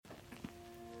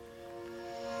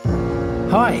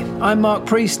Hi, I'm Mark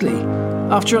Priestley.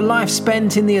 After a life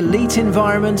spent in the elite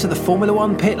environment of the Formula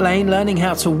One pit lane learning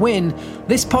how to win,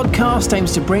 this podcast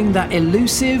aims to bring that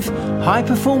elusive,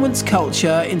 high-performance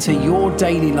culture into your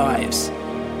daily lives.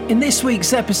 In this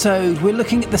week's episode, we're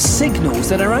looking at the signals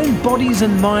that our own bodies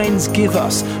and minds give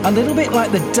us, a little bit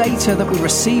like the data that we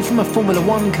receive from a Formula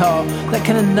One car that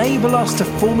can enable us to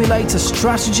formulate a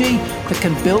strategy that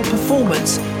can build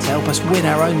performance to help us win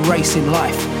our own race in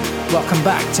life. Welcome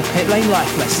back to Pit Lane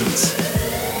Life Lessons.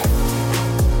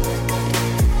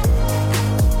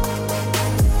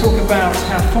 Talk about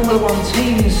how Formula One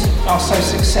teams are so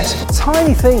successful.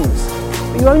 Tiny things,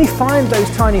 but you only find those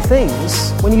tiny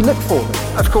things when you look for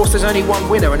them. Of course, there's only one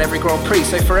winner in every Grand Prix,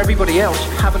 so for everybody else,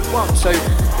 you haven't won. So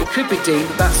it could be deemed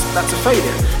that that's a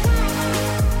failure.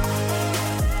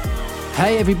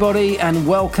 Hey everybody, and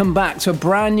welcome back to a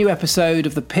brand new episode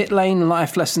of the Pit Lane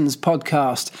Life Lessons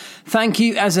podcast. Thank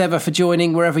you as ever for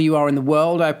joining wherever you are in the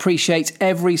world. I appreciate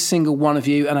every single one of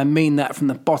you, and I mean that from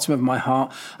the bottom of my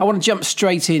heart. I want to jump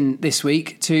straight in this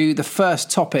week to the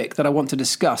first topic that I want to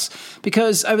discuss,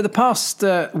 because over the past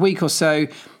week or so,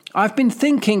 I've been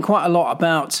thinking quite a lot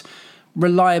about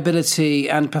reliability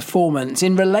and performance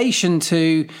in relation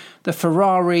to the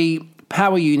Ferrari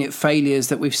power unit failures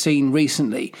that we've seen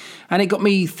recently. And it got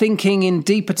me thinking in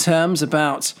deeper terms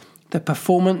about the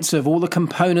performance of all the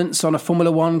components on a Formula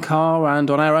One car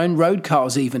and on our own road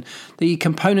cars even. The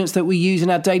components that we use in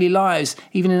our daily lives,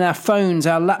 even in our phones,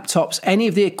 our laptops, any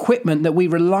of the equipment that we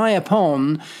rely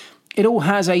upon, it all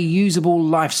has a usable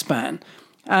lifespan.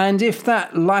 And if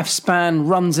that lifespan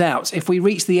runs out, if we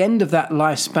reach the end of that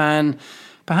lifespan,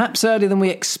 perhaps earlier than we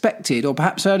expected, or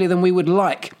perhaps earlier than we would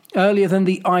like, earlier than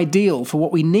the ideal for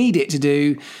what we need it to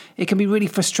do, it can be really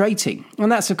frustrating. And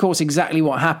that's, of course, exactly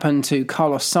what happened to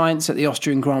Carlos Sainz at the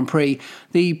Austrian Grand Prix.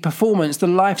 The performance, the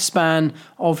lifespan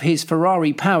of his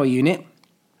Ferrari power unit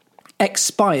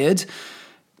expired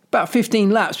about 15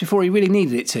 laps before he really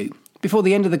needed it to, before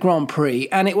the end of the Grand Prix,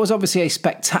 and it was obviously a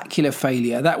spectacular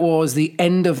failure. That was the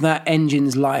end of that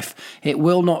engine's life. It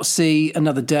will not see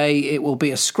another day. It will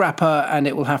be a scrapper, and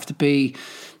it will have to be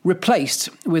replaced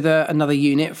with another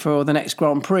unit for the next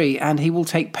Grand Prix, and he will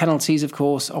take penalties, of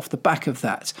course, off the back of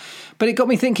that. But it got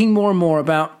me thinking more and more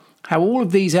about how all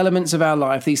of these elements of our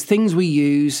life, these things we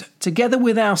use, together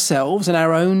with ourselves and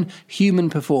our own human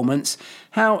performance,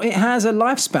 how it has a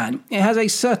lifespan. It has a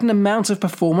certain amount of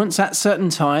performance at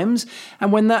certain times,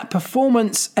 and when that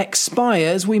performance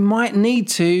expires, we might need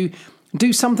to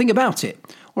do something about it.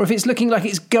 Or if it's looking like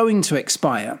it's going to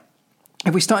expire,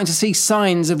 if we're starting to see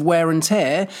signs of wear and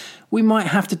tear, we might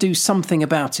have to do something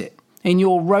about it. In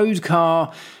your road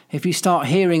car, if you start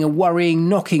hearing a worrying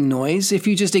knocking noise, if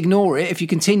you just ignore it, if you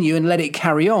continue and let it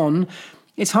carry on,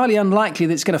 it's highly unlikely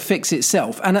that it's going to fix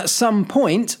itself. And at some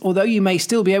point, although you may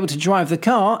still be able to drive the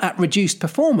car at reduced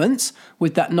performance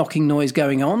with that knocking noise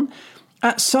going on,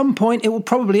 at some point it will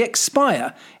probably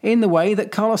expire in the way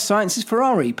that Carlos Sainz's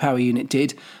Ferrari power unit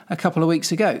did a couple of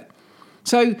weeks ago.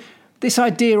 So this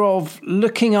idea of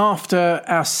looking after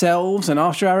ourselves and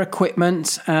after our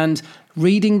equipment and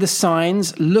reading the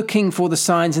signs, looking for the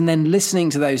signs and then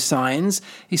listening to those signs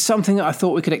is something that I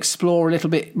thought we could explore a little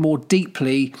bit more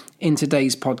deeply in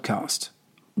today's podcast.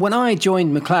 When I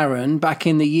joined McLaren back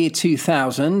in the year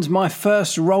 2000, my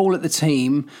first role at the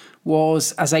team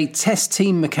was as a test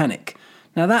team mechanic.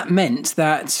 Now that meant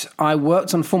that I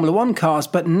worked on Formula One cars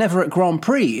but never at Grand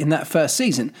Prix in that first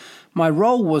season. My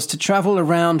role was to travel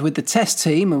around with the test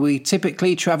team, and we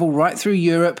typically travel right through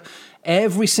Europe.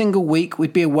 Every single week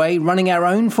we'd be away running our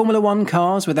own Formula One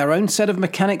cars with our own set of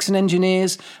mechanics and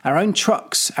engineers, our own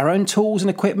trucks, our own tools and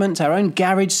equipment, our own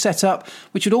garage setup,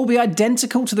 which would all be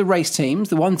identical to the race teams,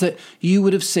 the ones that you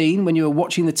would have seen when you were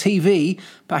watching the TV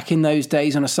back in those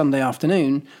days on a Sunday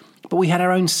afternoon. But we had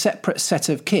our own separate set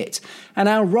of kit. And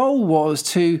our role was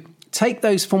to take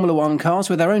those Formula One cars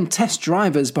with our own test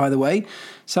drivers, by the way,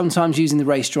 sometimes using the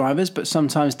race drivers, but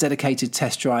sometimes dedicated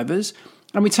test drivers.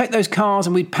 And we'd take those cars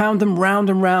and we'd pound them round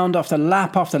and round after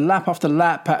lap after lap after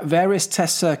lap at various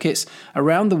test circuits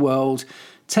around the world,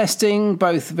 testing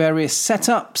both various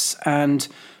setups and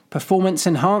performance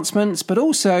enhancements, but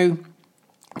also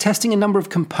testing a number of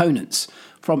components,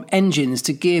 from engines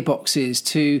to gearboxes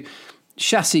to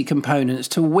chassis components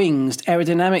to wings,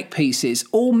 aerodynamic pieces,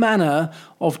 all manner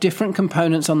of different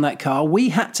components on that car we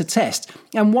had to test.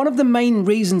 And one of the main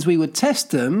reasons we would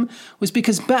test them was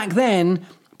because back then,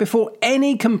 before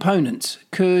any component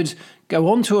could go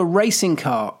onto a racing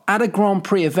car at a Grand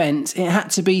Prix event, it had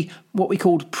to be what we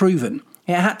called proven.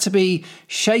 It had to be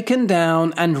shaken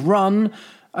down and run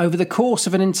over the course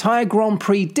of an entire Grand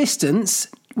Prix distance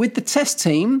with the test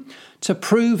team to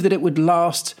prove that it would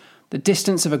last the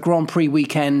distance of a Grand Prix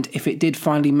weekend if it did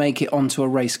finally make it onto a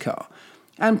race car.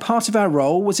 And part of our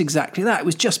role was exactly that. It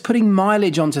was just putting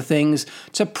mileage onto things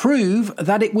to prove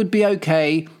that it would be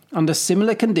okay under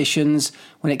similar conditions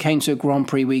when it came to a Grand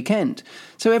Prix weekend.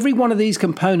 So every one of these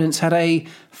components had a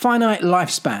finite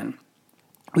lifespan.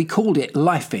 We called it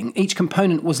lifing. Each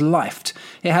component was lifed.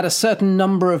 It had a certain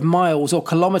number of miles or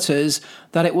kilometres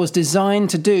that it was designed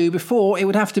to do before it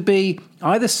would have to be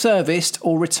either serviced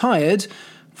or retired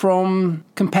from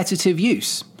competitive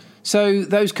use. So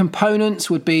those components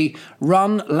would be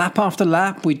run lap after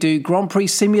lap. We'd do Grand Prix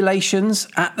simulations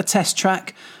at the test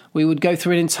track. We would go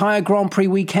through an entire Grand Prix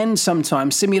weekend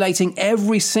sometimes, simulating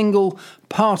every single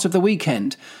part of the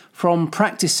weekend, from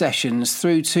practice sessions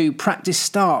through to practice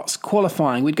starts,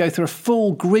 qualifying. We'd go through a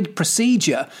full grid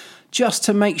procedure just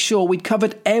to make sure we'd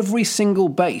covered every single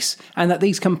base and that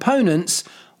these components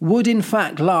would in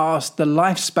fact last the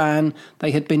lifespan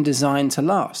they had been designed to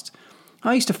last.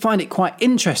 I used to find it quite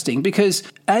interesting because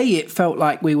A, it felt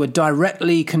like we were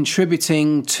directly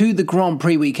contributing to the Grand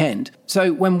Prix weekend.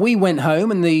 So when we went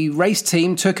home and the race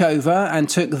team took over and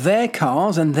took their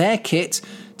cars and their kit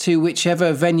to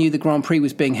whichever venue the Grand Prix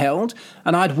was being held,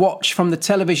 and I'd watch from the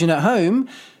television at home,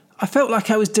 I felt like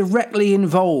I was directly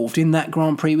involved in that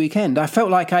Grand Prix weekend. I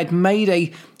felt like I'd made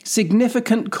a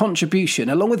significant contribution,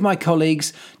 along with my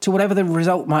colleagues, to whatever the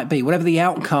result might be, whatever the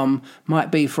outcome might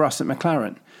be for us at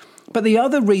McLaren. But the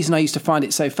other reason I used to find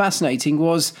it so fascinating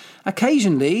was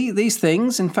occasionally these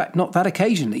things, in fact not that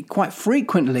occasionally, quite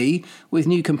frequently with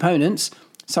new components,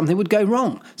 something would go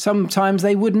wrong. Sometimes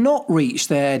they would not reach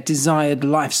their desired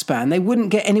lifespan. They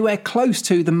wouldn't get anywhere close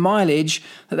to the mileage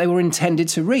that they were intended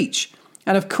to reach.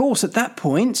 And of course, at that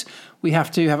point, we have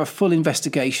to have a full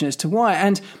investigation as to why.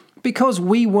 And because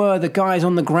we were the guys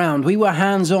on the ground, we were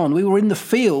hands-on, we were in the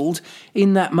field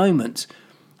in that moment,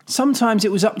 sometimes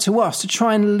it was up to us to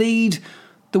try and lead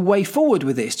the way forward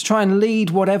with this, to try and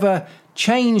lead whatever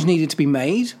change needed to be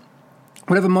made,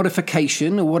 whatever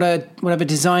modification or whatever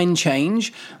design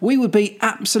change. We would be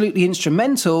absolutely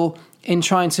instrumental in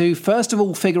trying to, first of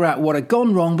all, figure out what had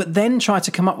gone wrong, but then try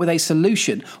to come up with a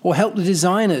solution or help the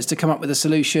designers to come up with a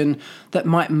solution that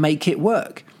might make it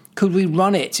work. Could we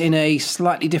run it in a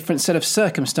slightly different set of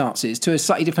circumstances, to a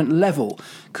slightly different level?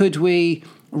 Could we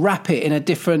wrap it in a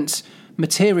different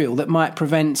material that might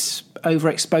prevent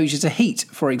overexposure to heat,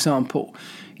 for example?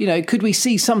 You know, could we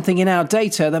see something in our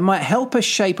data that might help us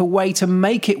shape a way to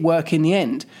make it work in the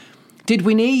end? Did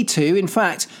we need to, in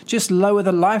fact, just lower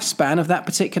the lifespan of that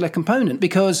particular component?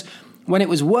 Because when it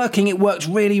was working, it worked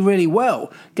really, really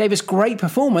well, gave us great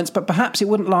performance, but perhaps it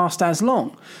wouldn't last as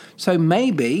long. So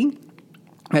maybe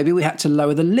we had to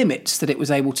lower the limits that it was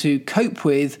able to cope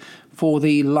with for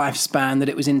the lifespan that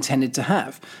it was intended to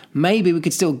have. Maybe we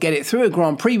could still get it through a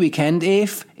Grand Prix weekend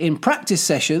if, in practice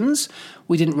sessions,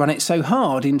 we didn't run it so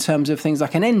hard in terms of things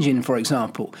like an engine, for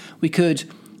example. We could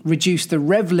reduce the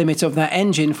rev limit of that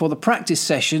engine for the practice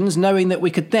sessions, knowing that we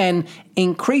could then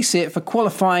increase it for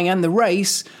qualifying and the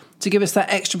race to give us that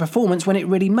extra performance when it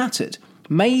really mattered.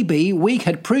 Maybe we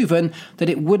had proven that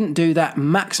it wouldn't do that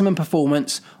maximum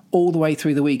performance all the way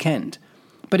through the weekend.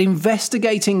 But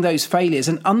investigating those failures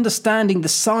and understanding the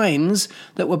signs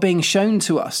that were being shown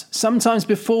to us, sometimes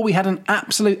before we had an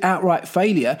absolute outright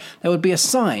failure, there would be a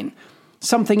sign,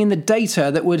 something in the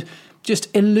data that would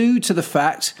just allude to the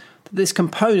fact that this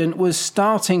component was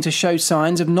starting to show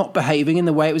signs of not behaving in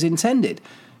the way it was intended,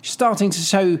 starting to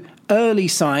show early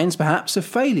signs perhaps of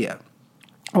failure,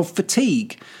 of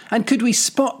fatigue. And could we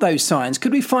spot those signs?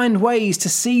 Could we find ways to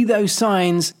see those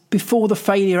signs before the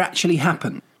failure actually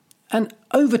happened? And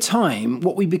over time,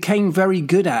 what we became very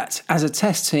good at as a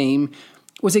test team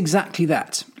was exactly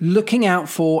that, looking out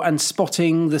for and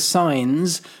spotting the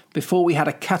signs before we had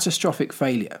a catastrophic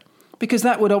failure. Because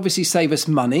that would obviously save us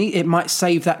money, it might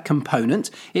save that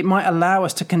component, it might allow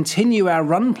us to continue our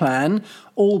run plan,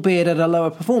 albeit at a lower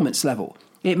performance level.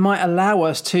 It might allow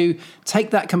us to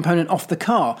take that component off the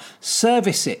car,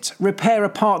 service it, repair a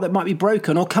part that might be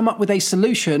broken, or come up with a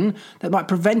solution that might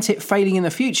prevent it failing in the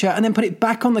future, and then put it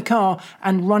back on the car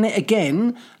and run it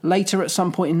again later at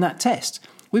some point in that test.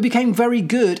 We became very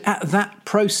good at that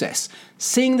process,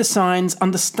 seeing the signs,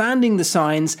 understanding the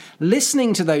signs,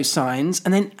 listening to those signs,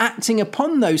 and then acting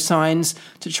upon those signs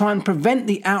to try and prevent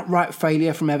the outright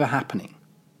failure from ever happening.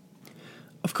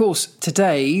 Of course,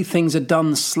 today things are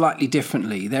done slightly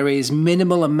differently. There is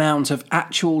minimal amount of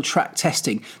actual track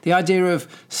testing. The idea of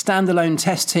standalone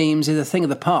test teams is a thing of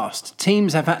the past.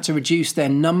 Teams have had to reduce their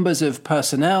numbers of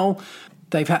personnel.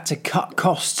 They've had to cut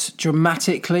costs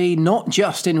dramatically, not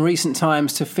just in recent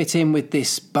times to fit in with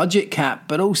this budget cap,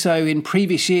 but also in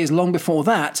previous years, long before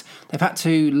that. They've had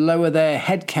to lower their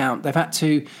headcount. They've had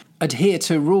to adhere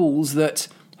to rules that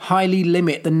highly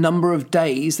limit the number of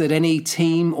days that any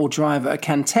team or driver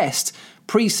can test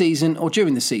pre-season or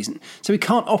during the season. So we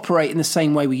can't operate in the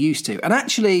same way we used to. And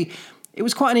actually, it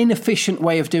was quite an inefficient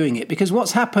way of doing it, because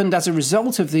what's happened as a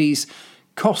result of these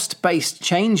cost-based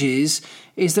changes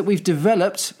is that we've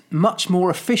developed much more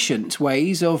efficient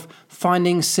ways of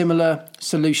finding similar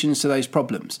solutions to those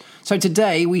problems. So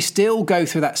today we still go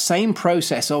through that same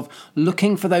process of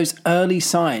looking for those early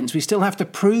signs. We still have to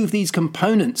prove these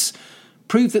components,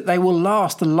 prove that they will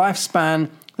last the lifespan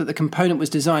that the component was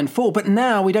designed for. But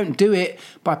now we don't do it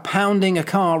by pounding a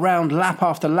car around lap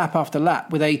after lap after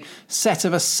lap with a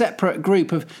separate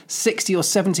group of 60 or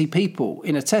 70 people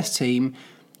in a test team.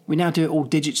 We now do it all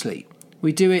digitally.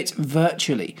 We do it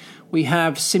virtually. We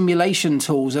have simulation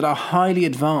tools that are highly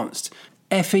advanced.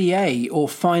 FEA, or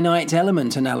finite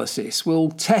element analysis, will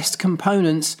test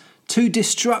components to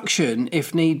destruction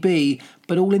if need be,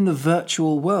 but all in the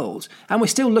virtual world. And we're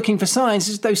still looking for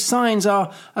signs. Those signs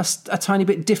are a tiny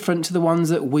bit different to the ones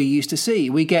that we used to see.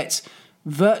 We get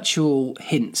virtual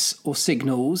hints or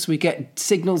signals. We get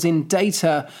signals in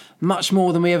data much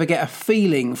more than we ever get a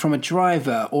feeling from a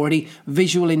driver or any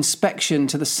visual inspection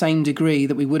to the same degree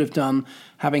that we would have done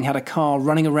having had a car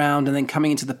running around and then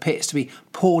coming into the pits to be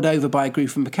poured over by a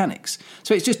group of mechanics.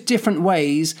 So it's just different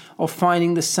ways of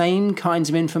finding the same kinds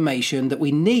of information that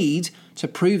we need to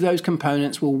prove those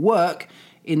components will work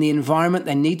in the environment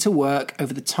they need to work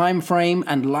over the time frame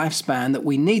and lifespan that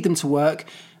we need them to work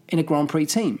in a Grand Prix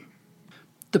team.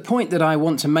 The point that I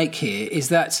want to make here is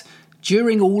that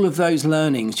during all of those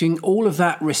learnings, during all of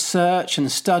that research and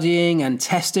studying and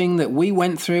testing that we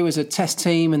went through as a test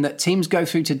team and that teams go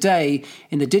through today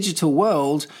in the digital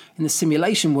world, in the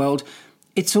simulation world,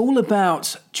 it's all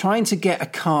about trying to get a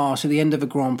car to the end of a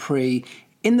Grand Prix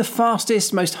in the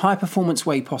fastest, most high-performance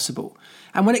way possible.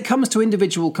 And when it comes to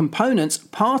individual components,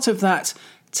 part of that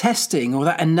testing or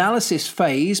that analysis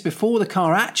phase before the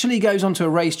car actually goes onto a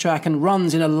racetrack and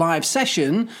runs in a live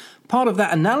session, part of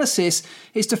that analysis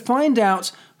is to find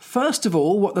out, first of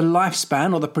all, what the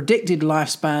lifespan or the predicted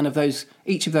lifespan of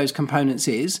each of those components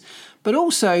is, but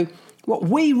also what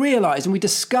we realized and we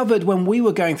discovered when we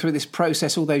were going through this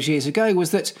process all those years ago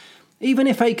was that even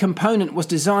if a component was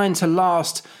designed to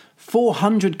last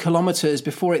 400 kilometers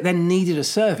before it then needed a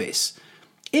service,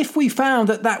 if we found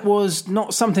that that was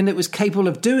not something that was capable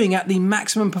of doing at the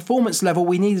maximum performance level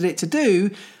we needed it to do,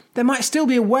 there might still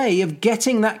be a way of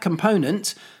getting that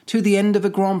component to the end of a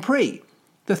Grand Prix.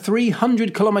 The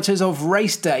 300 kilometres of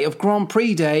race day, of Grand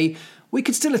Prix day, we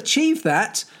could still achieve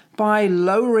that by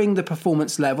lowering the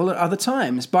performance level at other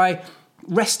times, by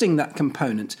resting that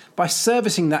component, by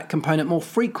servicing that component more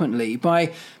frequently,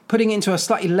 by putting it into a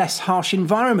slightly less harsh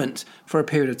environment for a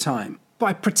period of time,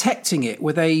 by protecting it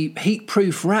with a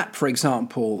heat-proof wrap, for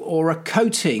example, or a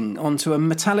coating onto a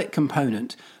metallic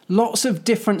component. Lots of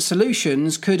different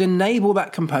solutions could enable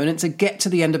that component to get to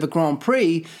the end of a Grand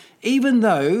Prix, even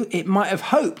though it might have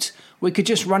hoped we could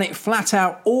just run it flat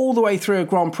out all the way through a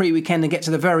Grand Prix weekend and get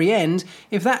to the very end.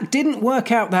 If that didn't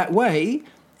work out that way,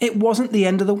 it wasn't the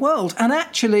end of the world. And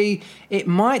actually, it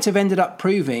might have ended up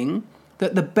proving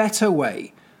that the better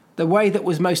way, the way that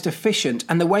was most efficient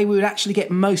and the way we would actually get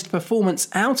most performance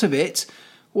out of it,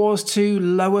 was to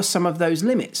lower some of those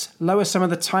limits, lower some of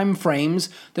the time frames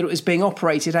that it was being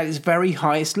operated at its very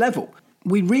highest level.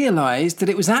 We realised that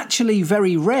it was actually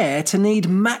very rare to need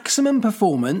maximum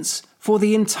performance for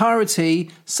the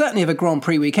entirety, certainly of a Grand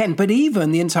Prix weekend, but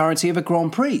even the entirety of a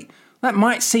Grand Prix. That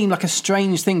might seem like a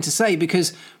strange thing to say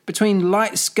because between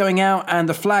lights going out and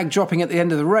the flag dropping at the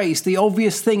end of the race, the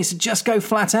obvious thing is to just go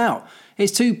flat out.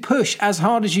 It's to push as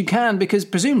hard as you can because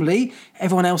presumably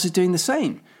everyone else is doing the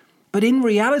same. But in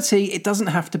reality, it doesn't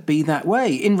have to be that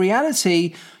way. In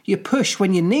reality, you push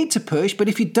when you need to push, but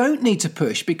if you don't need to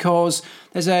push because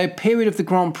there's a period of the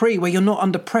Grand Prix where you're not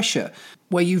under pressure,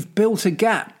 where you've built a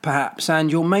gap perhaps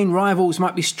and your main rivals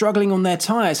might be struggling on their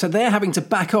tyres, so they're having to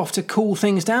back off to cool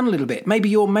things down a little bit. Maybe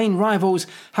your main rivals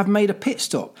have made a pit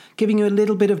stop, giving you a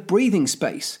little bit of breathing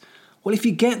space. Well, if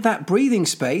you get that breathing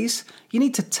space, you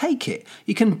need to take it.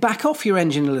 You can back off your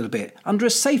engine a little bit. Under a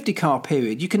safety car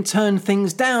period, you can turn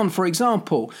things down, for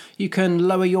example. You can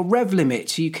lower your rev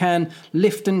limit. You can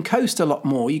lift and coast a lot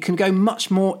more. You can go much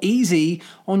more easy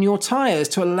on your tyres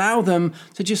to allow them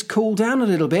to just cool down a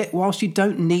little bit whilst you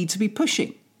don't need to be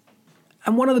pushing.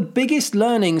 And one of the biggest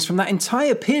learnings from that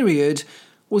entire period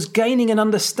was gaining an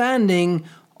understanding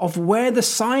of where the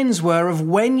signs were of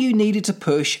when you needed to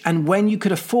push and when you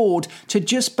could afford to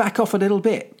just back off a little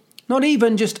bit. Not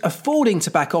even just affording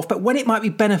to back off, but when it might be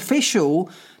beneficial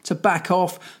to back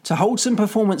off, to hold some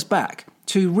performance back,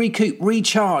 to recoup,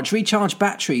 recharge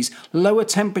batteries, lower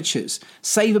temperatures,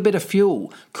 save a bit of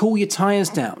fuel, cool your tyres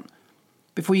down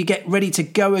before you get ready to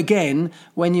go again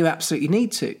when you absolutely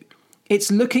need to. It's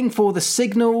looking for the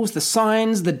signals, the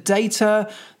signs, the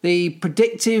data, the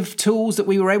predictive tools that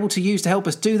we were able to use to help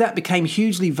us do that became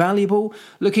hugely valuable.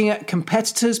 Looking at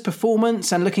competitors'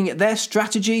 performance and looking at their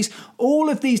strategies, all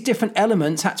of these different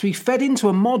elements had to be fed into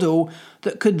a model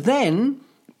that could then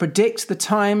predict the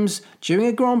times during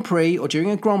a Grand Prix or during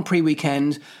a Grand Prix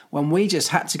weekend when we just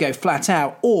had to go flat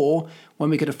out or when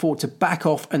we could afford to back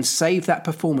off and save that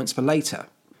performance for later.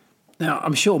 Now,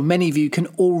 I'm sure many of you can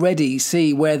already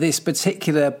see where this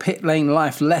particular pit lane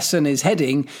life lesson is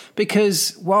heading,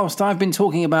 because whilst I've been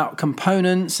talking about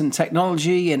components and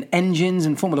technology and engines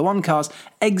and Formula One cars,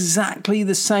 exactly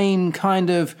the same kind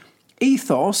of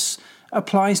ethos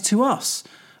applies to us.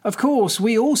 Of course,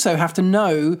 we also have to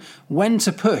know when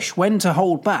to push, when to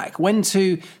hold back, when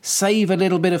to save a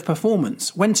little bit of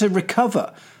performance, when to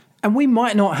recover. And we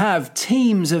might not have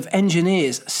teams of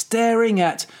engineers staring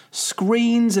at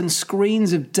screens and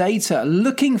screens of data,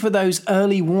 looking for those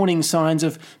early warning signs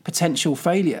of potential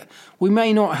failure. We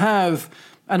may not have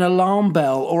an alarm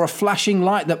bell or a flashing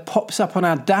light that pops up on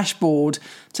our dashboard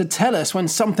to tell us when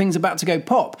something's about to go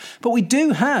pop. But we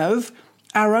do have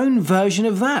our own version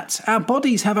of that. Our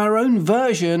bodies have our own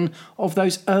version of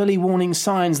those early warning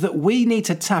signs that we need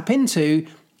to tap into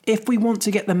if we want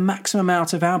to get the maximum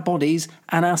out of our bodies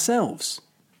and ourselves.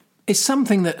 It's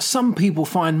something that some people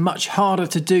find much harder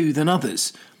to do than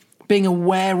others. Being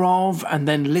aware of and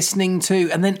then listening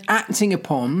to and then acting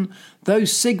upon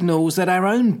those signals that our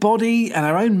own body and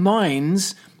our own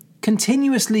minds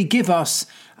continuously give us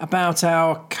about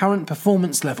our current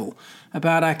performance level,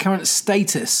 about our current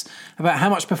status, about how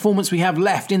much performance we have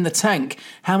left in the tank,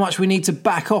 how much we need to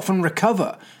back off and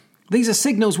recover. These are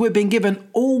signals we're being given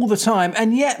all the time,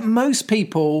 and yet most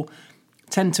people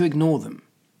tend to ignore them.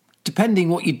 Depending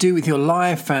what you do with your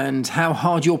life and how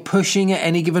hard you're pushing at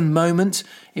any given moment,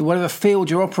 in whatever field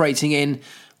you're operating in,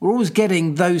 we're always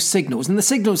getting those signals. And the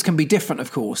signals can be different,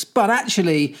 of course, but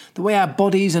actually the way our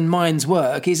bodies and minds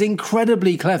work is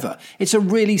incredibly clever. It's a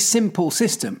really simple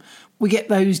system. We get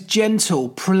those gentle,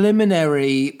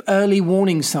 preliminary, early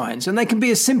warning signs, and they can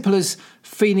be as simple as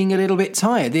feeling a little bit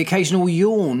tired, the occasional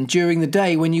yawn during the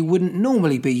day when you wouldn't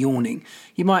normally be yawning.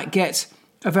 You might get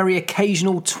a very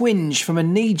occasional twinge from a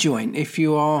knee joint if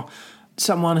you are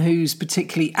someone who's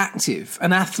particularly active,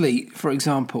 an athlete, for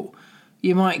example.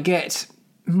 You might get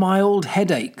mild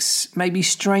headaches, maybe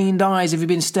strained eyes if you've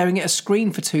been staring at a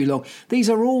screen for too long. These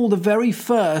are all the very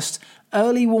first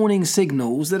early warning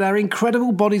signals that our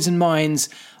incredible bodies and minds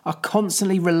are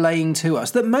constantly relaying to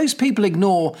us, that most people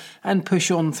ignore and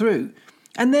push on through.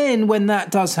 And then when that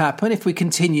does happen, if we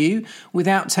continue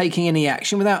without taking any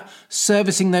action, without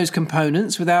servicing those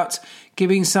components, without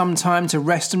giving some time to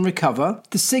rest and recover,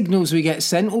 the signals we get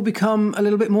sent will become a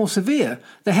little bit more severe.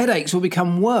 The headaches will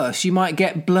become worse. You might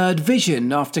get blurred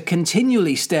vision after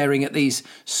continually staring at these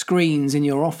screens in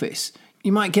your office.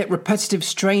 You might get repetitive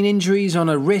strain injuries on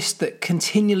a wrist that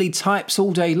continually types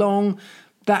all day long.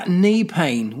 That knee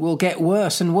pain will get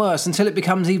worse and worse until it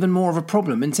becomes even more of a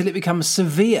problem, until it becomes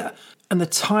severe. And the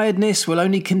tiredness will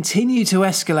only continue to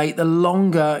escalate the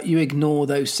longer you ignore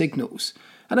those signals.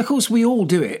 And of course, we all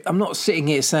do it. I'm not sitting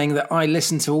here saying that I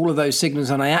listen to all of those signals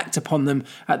and I act upon them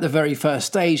at the very first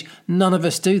stage. None of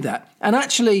us do that. And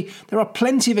actually, there are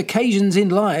plenty of occasions in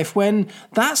life when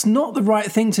that's not the right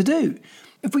thing to do.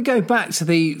 If we go back to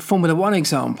the Formula One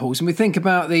examples and we think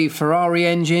about the Ferrari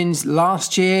engines,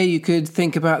 last year you could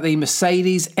think about the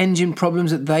Mercedes engine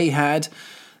problems that they had.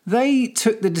 They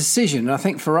took the decision, and I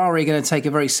think Ferrari are going to take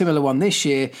a very similar one this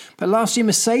year, but last year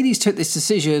Mercedes took this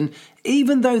decision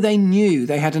even though they knew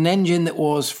they had an engine that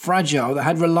was fragile, that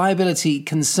had reliability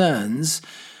concerns.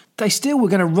 They still were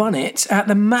going to run it at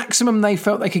the maximum they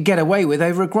felt they could get away with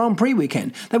over a Grand Prix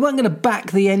weekend. They weren't going to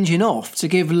back the engine off to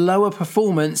give lower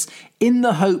performance in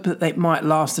the hope that they might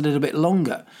last a little bit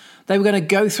longer. They were going to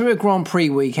go through a Grand Prix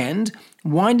weekend,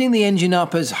 winding the engine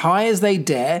up as high as they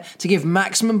dare to give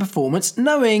maximum performance,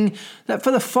 knowing that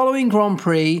for the following Grand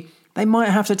Prix, they might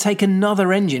have to take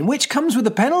another engine, which comes with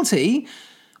a penalty,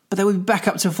 but they would be back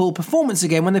up to full performance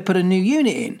again when they put a new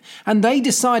unit in. And they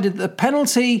decided that the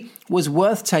penalty was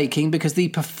worth taking because the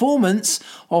performance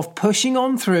of pushing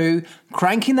on through,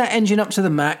 cranking that engine up to the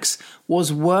max,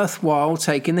 was worthwhile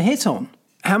taking the hit on.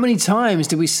 How many times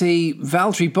do we see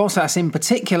Valtteri Bottas in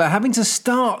particular having to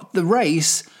start the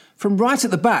race from right at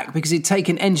the back because he'd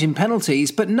taken engine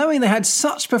penalties, but knowing they had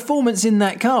such performance in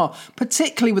that car,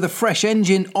 particularly with a fresh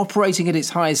engine operating at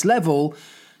its highest level,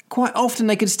 quite often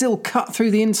they could still cut through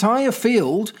the entire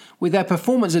field with their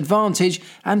performance advantage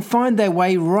and find their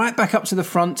way right back up to the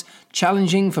front,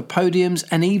 challenging for podiums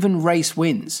and even race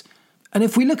wins. And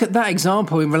if we look at that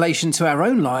example in relation to our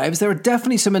own lives, there are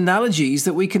definitely some analogies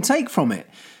that we can take from it.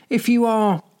 If you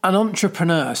are an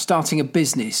entrepreneur starting a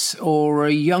business or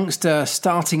a youngster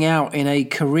starting out in a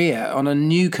career on a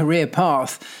new career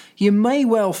path, you may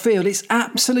well feel it's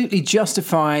absolutely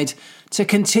justified to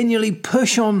continually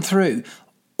push on through,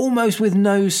 almost with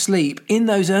no sleep in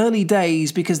those early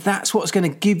days, because that's what's going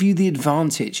to give you the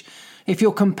advantage. If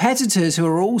your competitors who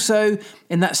are also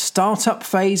in that startup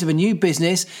phase of a new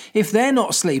business, if they're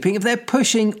not sleeping, if they're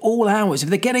pushing all hours, if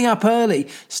they're getting up early,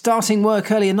 starting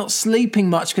work early and not sleeping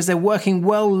much because they're working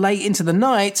well late into the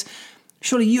night,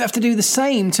 surely you have to do the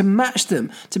same to match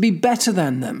them, to be better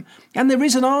than them. And there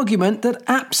is an argument that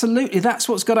absolutely that's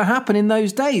what's got to happen in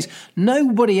those days.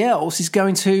 Nobody else is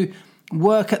going to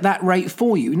work at that rate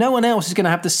for you. No one else is going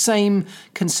to have the same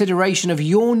consideration of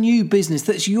your new business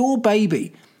that's your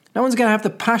baby. No one's going to have the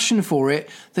passion for it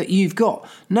that you've got.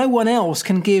 No one else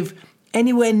can give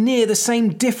anywhere near the same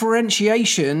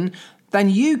differentiation than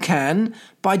you can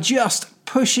by just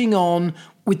pushing on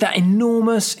with that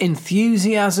enormous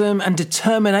enthusiasm and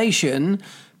determination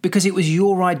because it was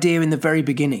your idea in the very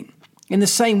beginning. In the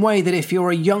same way that if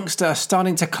you're a youngster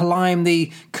starting to climb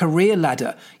the career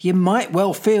ladder, you might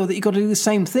well feel that you've got to do the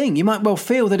same thing. You might well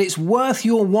feel that it's worth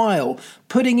your while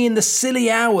putting in the silly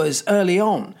hours early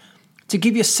on to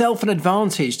give yourself an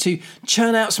advantage, to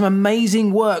churn out some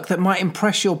amazing work that might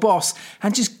impress your boss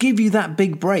and just give you that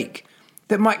big break,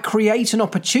 that might create an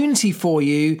opportunity for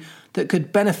you that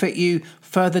could benefit you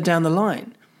further down the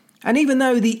line. And even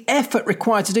though the effort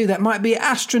required to do that might be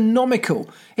astronomical,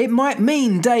 it might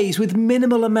mean days with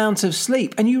minimal amount of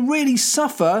sleep, and you really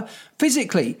suffer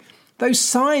physically. Those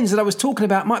signs that I was talking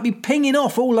about might be pinging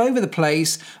off all over the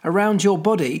place around your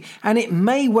body, and it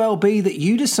may well be that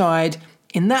you decide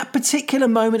in that particular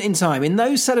moment in time, in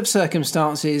those set of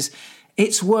circumstances,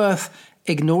 it's worth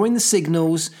ignoring the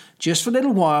signals just for a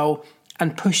little while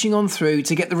and pushing on through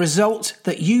to get the result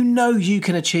that you know you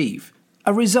can achieve.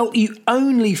 A result you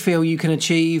only feel you can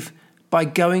achieve by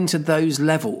going to those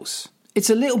levels. It's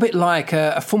a little bit like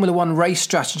a Formula One race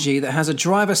strategy that has a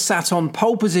driver sat on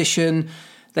pole position.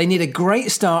 They need a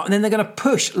great start, and then they're going to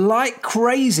push like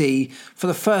crazy for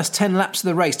the first 10 laps of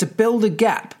the race to build a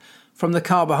gap from the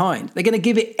car behind. They're going to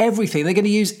give it everything. They're going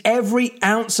to use every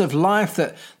ounce of life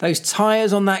that those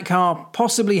tyres on that car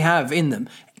possibly have in them.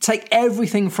 Take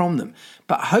everything from them.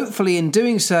 But hopefully in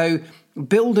doing so,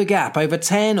 build a gap over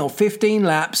 10 or 15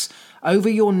 laps over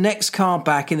your next car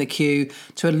back in the queue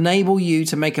to enable you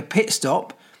to make a pit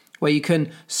stop where you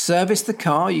can service the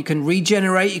car, you can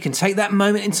regenerate, you can take that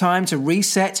moment in time to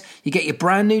reset, you get your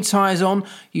brand new tyres on,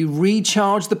 you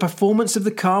recharge the performance of the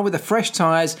car with the fresh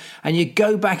tyres, and you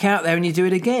go back out there and you do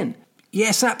it again.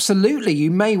 Yes, absolutely,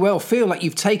 you may well feel like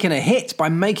you've taken a hit by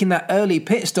making that early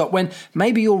pit stop when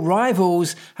maybe your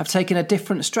rivals have taken a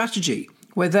different strategy,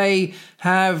 where they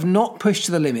have not pushed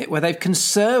to the limit, where they've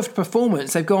conserved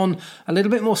performance. They've gone a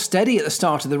little bit more steady at the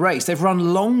start of the race. They've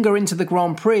run longer into the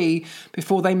Grand Prix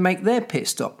before they make their pit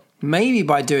stop. Maybe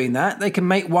by doing that, they can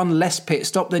make one less pit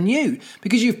stop than you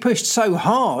because you've pushed so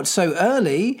hard, so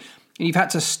early, and you've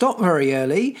had to stop very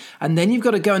early, and then you've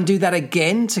got to go and do that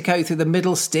again to go through the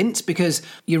middle stint because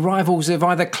your rivals have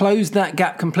either closed that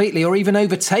gap completely or even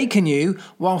overtaken you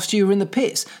whilst you were in the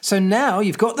pits. So now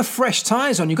you've got the fresh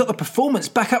tyres on, you've got the performance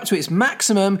back up to its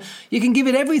maximum, you can give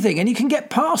it everything and you can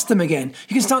get past them again.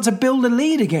 You can start to build a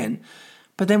lead again.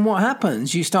 But then what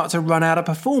happens? You start to run out of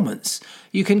performance.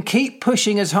 You can keep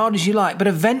pushing as hard as you like, but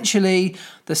eventually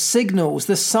the signals,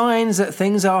 the signs that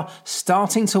things are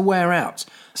starting to wear out,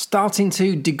 starting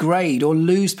to degrade or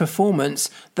lose performance,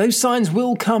 those signs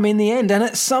will come in the end. And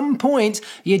at some point,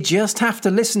 you just have to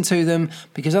listen to them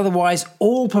because otherwise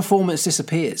all performance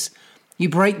disappears. You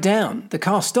break down, the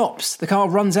car stops, the car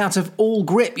runs out of all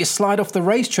grip, you slide off the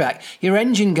racetrack, your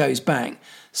engine goes bang.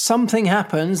 Something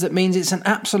happens that means it's an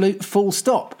absolute full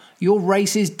stop. Your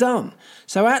race is done.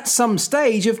 So at some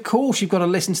stage, of course, you've got to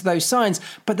listen to those signs,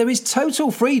 but there is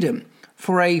total freedom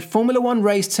for a Formula One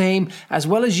race team, as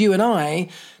well as you and I,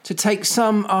 to take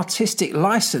some artistic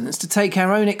license, to take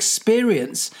our own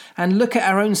experience and look at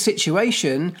our own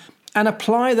situation and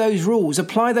apply those rules,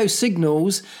 apply those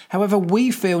signals however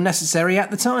we feel necessary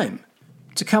at the time.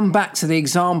 To come back to the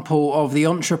example of the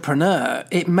entrepreneur,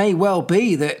 it may well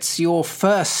be that your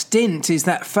first stint is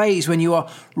that phase when you are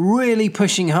really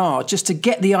pushing hard just to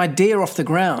get the idea off the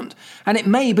ground. And it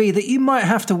may be that you might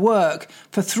have to work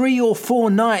for 3 or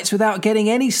 4 nights without getting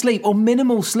any sleep or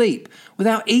minimal sleep,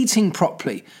 without eating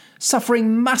properly,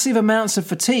 suffering massive amounts of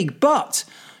fatigue. But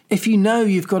if you know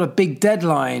you've got a big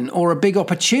deadline or a big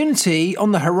opportunity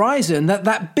on the horizon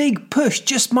that big push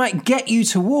just might get you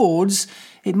towards,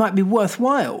 it might be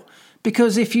worthwhile.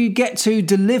 Because if you get to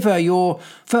deliver your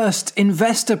first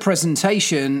investor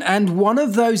presentation and one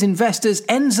of those investors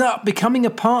ends up becoming a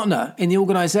partner in the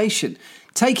organization,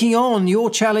 taking on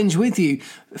your challenge with you,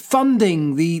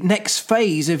 funding the next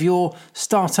phase of your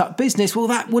startup business, well,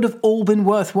 that would have all been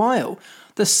worthwhile.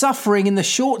 The suffering in the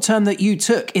short term that you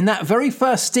took in that very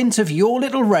first stint of your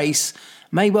little race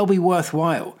may well be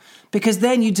worthwhile. Because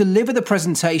then you deliver the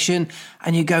presentation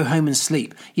and you go home and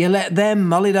sleep. You let them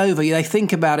mull it over. They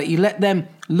think about it. You let them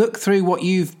look through what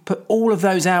you've put all of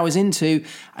those hours into,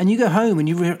 and you go home and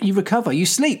you recover. You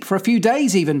sleep for a few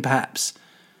days even, perhaps.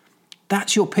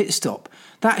 That's your pit stop.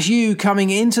 That's you coming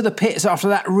into the pits after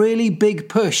that really big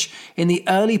push in the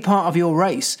early part of your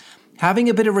race. Having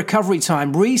a bit of recovery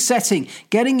time, resetting,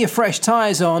 getting your fresh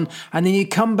tyres on, and then you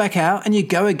come back out and you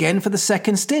go again for the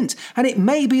second stint. And it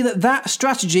may be that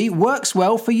strategy works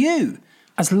well for you.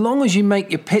 As long as you make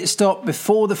your pit stop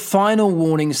before the final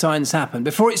warning signs happen,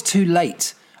 before it's too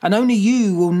late. And only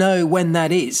you will know when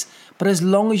that is. But as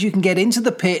long as you can get into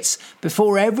the pits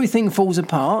before everything falls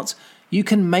apart, you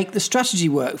can make the strategy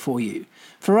work for you.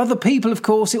 For other people, of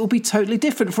course, it will be totally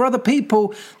different. For other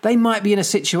people, they might be in a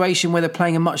situation where they're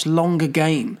playing a much longer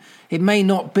game. It may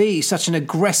not be such an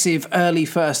aggressive early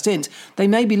first stint. They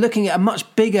may be looking at a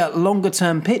much bigger,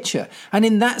 longer-term picture. And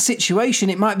in that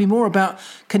situation, it might be more about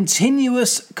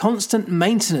continuous, constant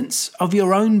maintenance of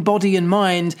your own body and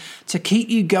mind to keep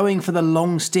you going for the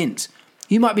long stint.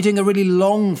 You might be doing a really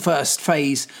long first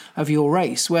phase of your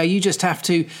race where you just have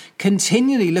to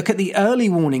continually look at the early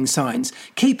warning signs.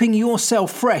 Keeping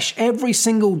yourself fresh every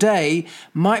single day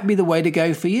might be the way to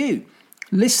go for you.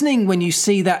 Listening when you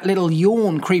see that little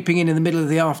yawn creeping in the middle of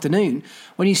the afternoon,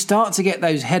 when you start to get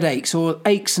those headaches or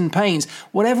aches and pains,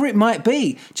 whatever it might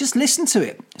be, just listen to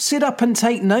it. Sit up and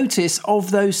take notice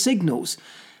of those signals.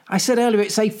 I said earlier,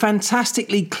 it's a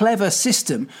fantastically clever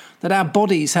system that our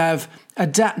bodies have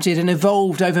adapted and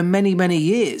evolved over many, many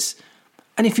years.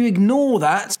 And if you ignore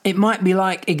that, it might be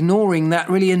like ignoring that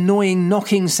really annoying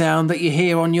knocking sound that you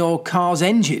hear on your car's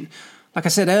engine. Like I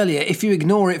said earlier, if you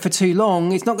ignore it for too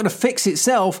long, it's not going to fix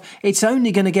itself. It's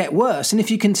only going to get worse. And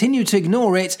if you continue to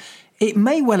ignore it, it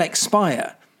may well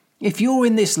expire. If you're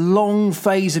in this long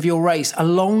phase of your race, a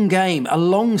long game, a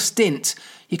long stint,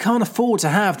 you can't afford to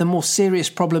have the more serious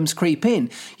problems creep in.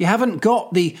 You haven't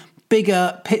got the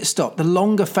bigger pit stop, the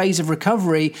longer phase of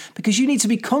recovery, because you need to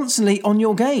be constantly on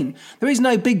your game. There is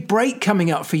no big break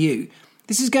coming up for you.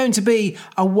 This is going to be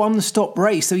a one-stop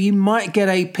race, so you might get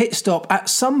a pit stop at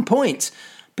some point,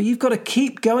 but you've got to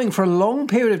keep going for a long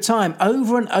period of time,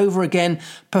 over and over again,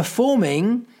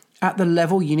 performing at the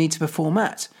level you need to perform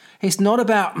at. It's not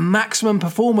about maximum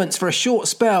performance for a short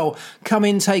spell, come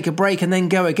in, take a break, and then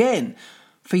go again.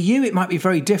 For you, it might be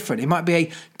very different. It might be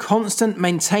a constant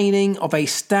maintaining of a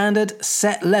standard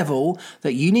set level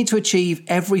that you need to achieve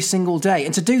every single day.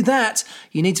 And to do that,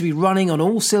 you need to be running on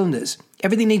all cylinders.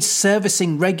 Everything needs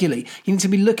servicing regularly. You need to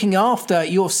be looking after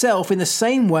yourself in the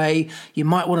same way you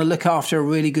might want to look after a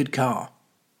really good car.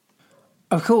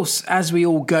 Of course, as we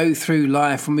all go through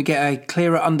life, when we get a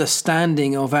clearer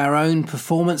understanding of our own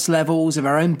performance levels, of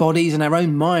our own bodies and our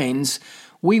own minds,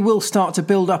 we will start to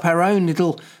build up our own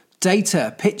little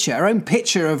data picture, our own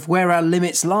picture of where our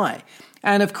limits lie.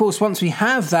 And of course, once we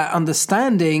have that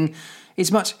understanding,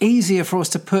 it's much easier for us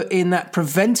to put in that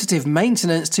preventative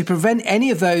maintenance to prevent any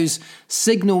of those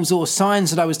signals or signs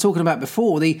that I was talking about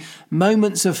before, the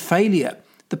moments of failure,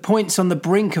 the points on the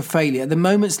brink of failure, the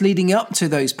moments leading up to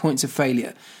those points of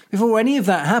failure. Before any of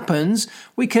that happens,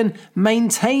 we can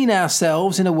maintain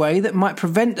ourselves in a way that might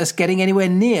prevent us getting anywhere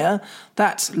near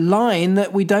that line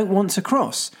that we don't want to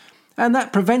cross. And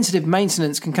that preventative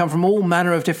maintenance can come from all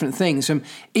manner of different things, from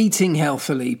eating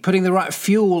healthily, putting the right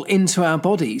fuel into our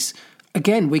bodies.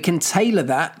 Again, we can tailor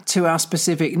that to our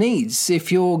specific needs.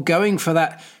 If you're going for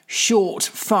that short,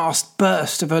 fast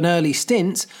burst of an early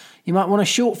stint, you might want to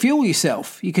short fuel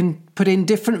yourself. You can put in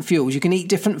different fuels. You can eat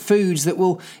different foods that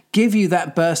will give you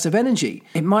that burst of energy.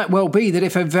 It might well be that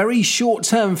if a very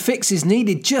short-term fix is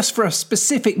needed just for a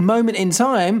specific moment in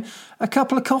time, a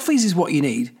couple of coffees is what you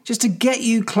need, just to get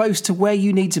you close to where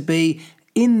you need to be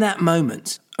in that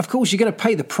moment. Of course, you're going to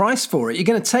pay the price for it. You're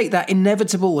going to take that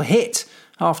inevitable hit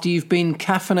after you've been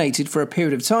caffeinated for a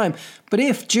period of time. But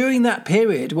if during that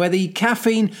period where the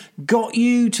caffeine got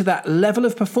you to that level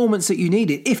of performance that you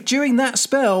needed, if during that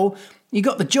spell you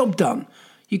got the job done,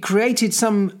 you created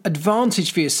some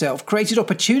advantage for yourself, created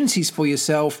opportunities for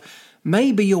yourself,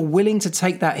 maybe you're willing to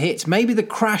take that hit. Maybe the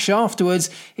crash afterwards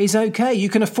is okay. You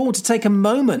can afford to take a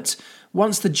moment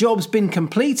once the job's been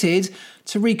completed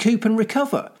to recoup and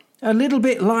recover. A little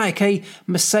bit like a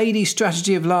Mercedes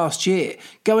strategy of last year,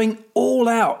 going all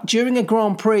out during a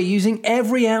Grand Prix, using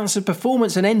every ounce of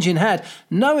performance an engine had,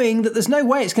 knowing that there's no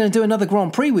way it's going to do another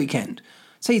Grand Prix weekend.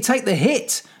 So you take the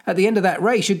hit at the end of that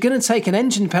race, you're going to take an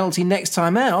engine penalty next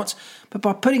time out, but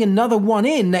by putting another one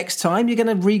in next time, you're going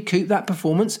to recoup that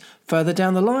performance further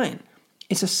down the line.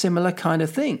 It's a similar kind of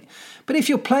thing. But if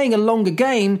you're playing a longer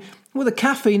game, well, the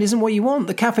caffeine isn't what you want.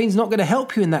 The caffeine's not going to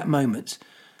help you in that moment.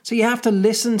 So you have to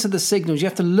listen to the signals. You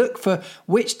have to look for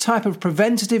which type of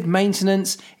preventative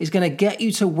maintenance is going to get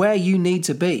you to where you need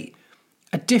to be.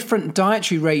 A different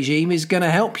dietary regime is going to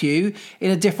help you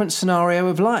in a different scenario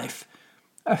of life.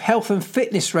 A health and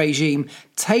fitness regime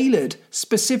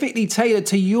specifically tailored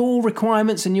to your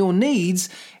requirements and your needs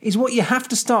is what you have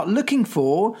to start looking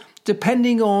for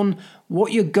depending on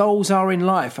what your goals are in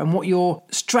life and what your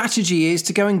strategy is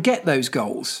to go and get those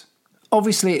goals.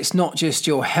 Obviously, it's not just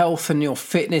your health and your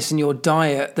fitness and your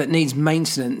diet that needs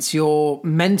maintenance. Your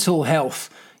mental health,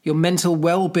 your mental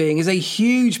well-being is a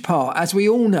huge part, as we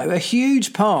all know, a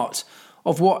huge part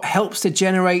of what helps to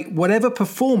generate whatever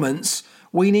performance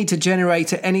we need to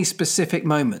generate at any specific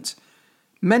moment.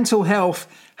 Mental health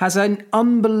has an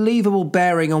unbelievable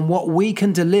bearing on what we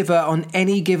can deliver on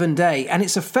any given day, and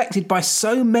it's affected by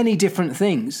so many different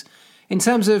things. In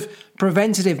terms of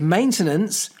preventative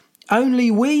maintenance,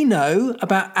 only we know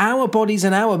about our bodies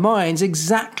and our minds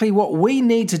exactly what we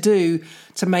need to do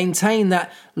to maintain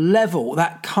that level,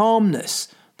 that calmness,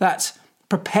 that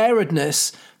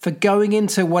preparedness for going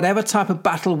into whatever type of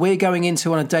battle we're going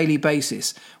into on a daily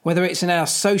basis, whether it's in our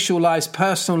social lives,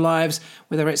 personal lives,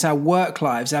 whether it's our work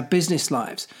lives, our business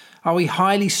lives. Are we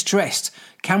highly stressed?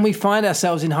 Can we find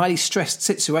ourselves in highly stressed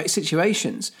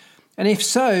situations? And if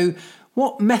so,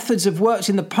 what methods have worked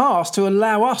in the past to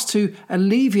allow us to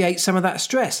alleviate some of that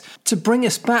stress, to bring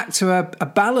us back to a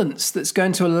balance that's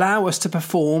going to allow us to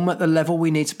perform at the level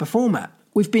we need to perform at?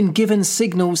 We've been given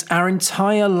signals our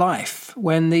entire life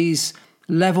when these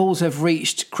levels have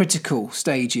reached critical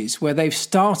stages, where they've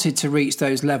started to reach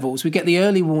those levels. We get the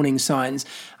early warning signs.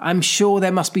 I'm sure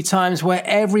there must be times where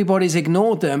everybody's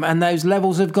ignored them and those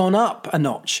levels have gone up a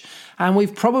notch. And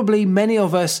we've probably, many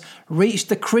of us, reached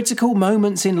the critical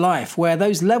moments in life where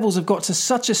those levels have got to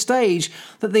such a stage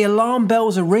that the alarm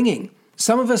bells are ringing.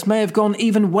 Some of us may have gone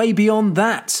even way beyond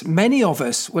that. Many of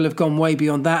us will have gone way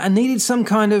beyond that and needed some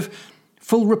kind of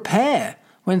full repair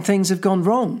when things have gone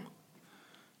wrong.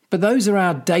 But those are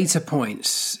our data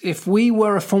points. If we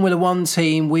were a Formula One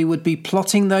team, we would be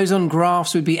plotting those on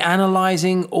graphs. We'd be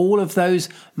analysing all of those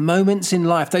moments in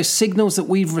life, those signals that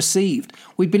we've received.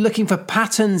 We'd be looking for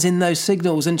patterns in those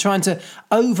signals and trying to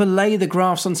overlay the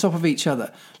graphs on top of each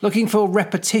other, looking for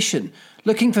repetition,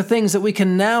 looking for things that we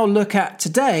can now look at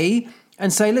today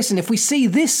and say, listen, if we see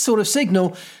this sort of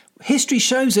signal, history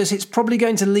shows us it's probably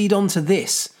going to lead on to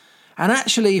this. And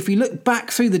actually, if you look back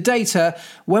through the data,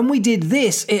 when we did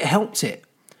this, it helped it.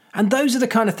 And those are the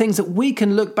kind of things that we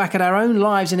can look back at our own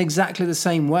lives in exactly the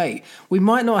same way. We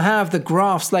might not have the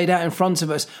graphs laid out in front of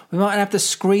us. We might have the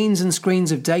screens and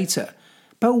screens of data.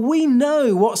 But we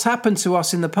know what's happened to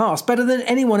us in the past better than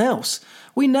anyone else.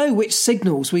 We know which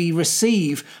signals we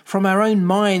receive from our own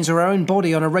minds or our own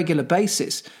body on a regular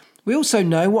basis. We also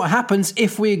know what happens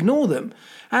if we ignore them.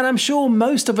 And I'm sure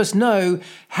most of us know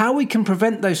how we can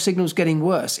prevent those signals getting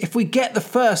worse. If we get the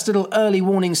first little early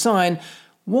warning sign,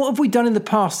 what have we done in the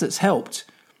past that's helped?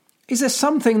 Is there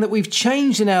something that we've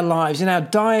changed in our lives, in our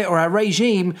diet or our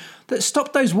regime, that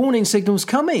stopped those warning signals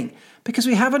coming? Because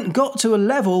we haven't got to a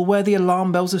level where the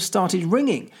alarm bells have started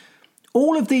ringing.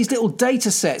 All of these little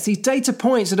data sets, these data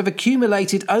points that have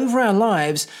accumulated over our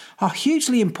lives are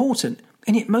hugely important,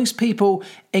 and yet most people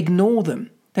ignore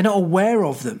them. They're not aware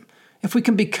of them. If we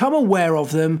can become aware of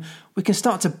them, we can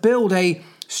start to build a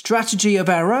strategy of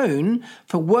our own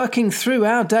for working through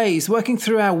our days, working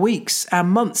through our weeks, our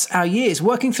months, our years,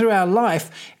 working through our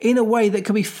life in a way that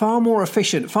can be far more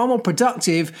efficient, far more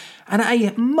productive, and at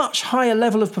a much higher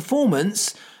level of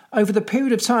performance over the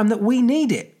period of time that we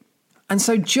need it. And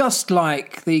so just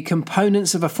like the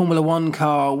components of a Formula One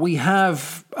car, we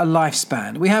have a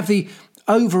lifespan. We have the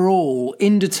overall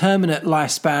indeterminate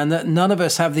lifespan that none of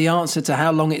us have the answer to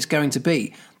how long it's going to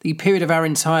be. The period of our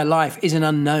entire life is an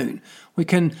unknown. We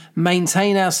can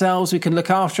maintain ourselves, we can look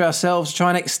after ourselves, try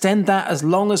and extend that as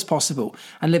long as possible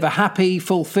and live a happy,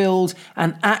 fulfilled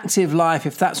and active life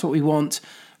if that's what we want,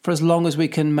 for as long as we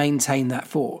can maintain that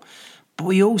for. But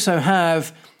we also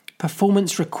have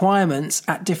performance requirements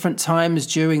at different times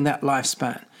during that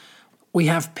lifespan. We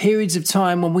have periods of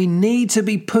time when we need to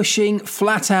be pushing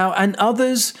flat out, and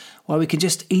others where we can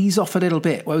just ease off a little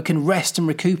bit, where we can rest and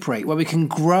recuperate, where we can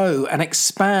grow and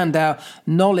expand our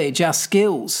knowledge, our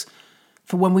skills,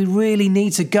 for when we really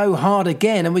need to go hard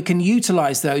again, and we can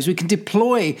utilize those, we can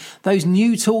deploy those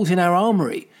new tools in our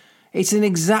armory. It's in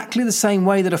exactly the same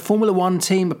way that a Formula One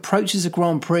team approaches a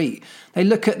Grand Prix. They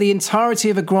look at the entirety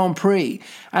of a Grand Prix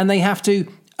and they have to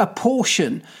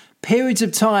apportion periods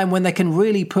of time when they can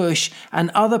really push and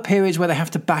other periods where they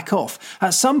have to back off.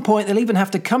 At some point, they'll even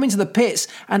have to come into the pits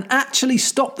and actually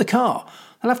stop the car.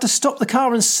 They'll have to stop the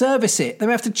car and service it. They'll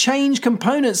have to change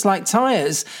components like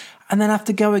tyres and then have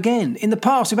to go again. In the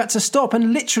past, we've had to stop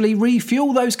and literally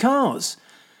refuel those cars.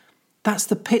 That's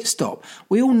the pit stop.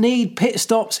 We all need pit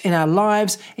stops in our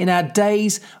lives, in our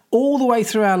days, all the way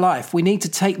through our life. We need to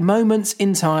take moments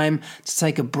in time to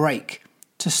take a break,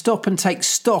 to stop and take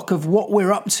stock of what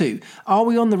we're up to. Are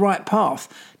we on the right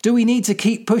path? Do we need to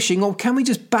keep pushing, or can we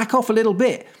just back off a little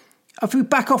bit? If we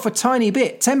back off a tiny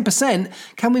bit, 10%,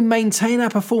 can we maintain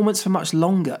our performance for much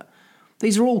longer?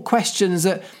 These are all questions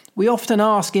that we often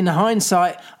ask in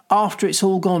hindsight after it's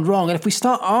all gone wrong. And if we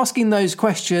start asking those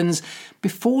questions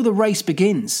before the race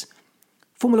begins,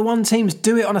 Formula One teams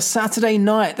do it on a Saturday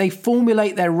night. They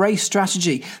formulate their race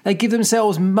strategy. They give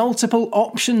themselves multiple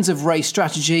options of race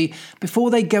strategy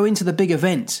before they go into the big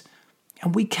event.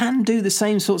 And we can do the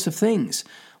same sorts of things.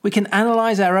 We can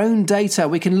analyze our own data.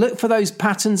 We can look for those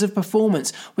patterns of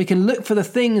performance. We can look for the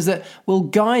things that will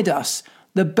guide us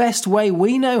the best way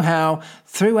we know how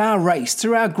through our race,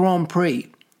 through our Grand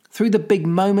Prix, through the big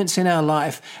moments in our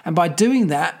life. And by doing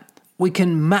that, we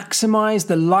can maximize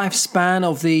the lifespan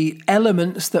of the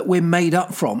elements that we're made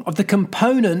up from, of the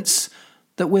components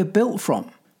that we're built from.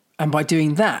 And by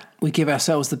doing that, we give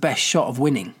ourselves the best shot of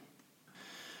winning.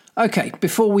 Okay,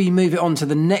 before we move it on to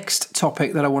the next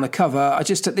topic that I want to cover, I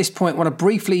just at this point want to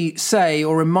briefly say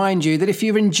or remind you that if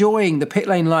you're enjoying the Pit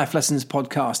Lane Life Lessons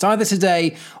podcast, either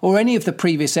today or any of the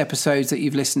previous episodes that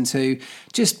you've listened to,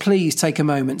 just please take a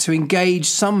moment to engage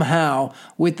somehow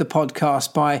with the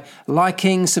podcast by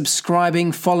liking,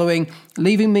 subscribing, following,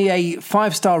 leaving me a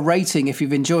 5-star rating if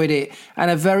you've enjoyed it, and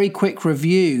a very quick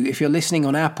review if you're listening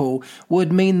on Apple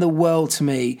would mean the world to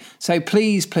me. So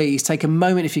please take a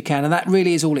moment if you can, and that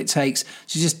really is all it takes.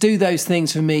 So just do those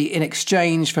things for me in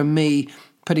exchange for me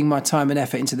putting my time and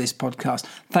effort into this podcast.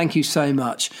 Thank you so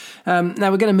much. Now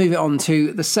we're going to move it on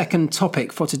to the second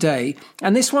topic for today.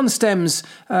 And this one stems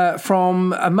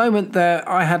from a moment that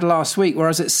I had last week where I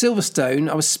was at Silverstone.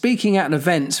 I was speaking at an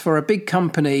event for a big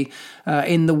company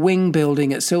in the Wing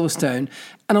building at Silverstone.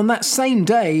 And on that same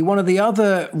day, one of the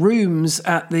other rooms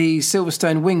at the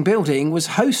Silverstone Wing building was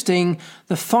hosting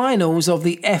the finals of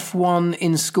the F1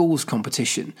 in Schools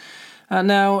competition.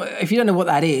 Now, if you don't know what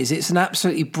that is, it's an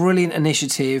absolutely brilliant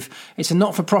initiative. It's a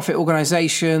not-for-profit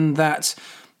organisation that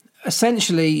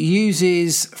essentially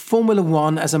uses Formula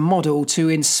One as a model to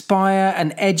inspire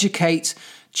and educate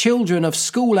children of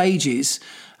school ages.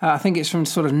 I think it's from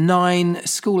sort of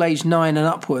school age 9 and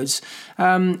upwards,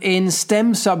 in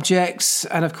STEM subjects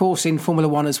and, of course, in Formula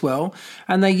One as well.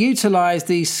 And they utilise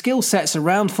the skill sets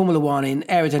around Formula One in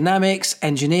aerodynamics,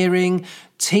 engineering,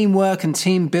 teamwork and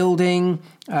team building,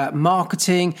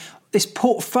 marketing, this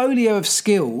portfolio of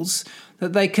skills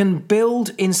that they can build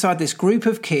inside this group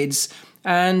of kids.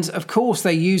 And of course,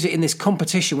 they use it in this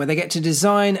competition where they get to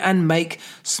design and make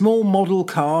small model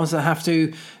cars that have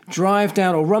to drive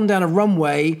down or run down a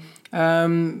runway,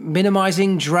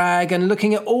 minimizing drag and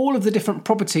looking at all of the different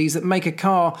properties that make a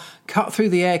car cut through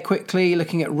the air quickly,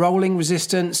 looking at rolling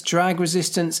resistance, drag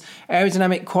resistance,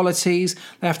 aerodynamic qualities.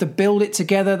 They have to build it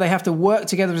together. They have to work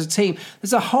together as a team.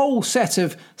 There's a whole set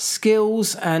of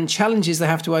skills and challenges they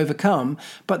have to overcome,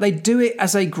 but they do it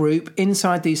as a group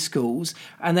inside these schools.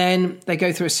 And then they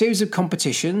go through a series of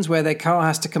competitions where their car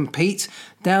has to compete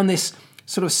down this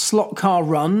sort of slot car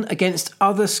run against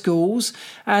other schools,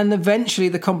 and eventually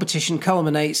the competition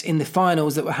culminates in the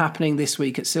finals that were happening this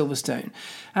week at Silverstone.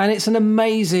 And it's an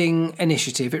amazing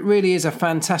initiative. It really is a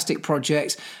fantastic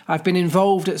project. I've been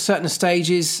involved at certain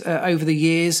stages over the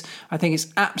years. I think it's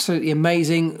absolutely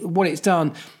amazing what it's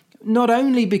done, not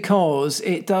only because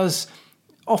it does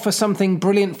offer something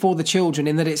brilliant for the children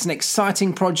in that it's an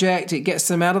exciting project, it gets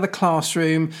them out of the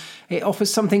classroom, it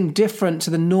offers something different to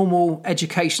the normal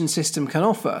education system can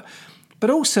offer.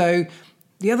 But also,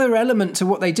 the other element to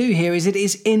what they do here is it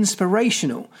is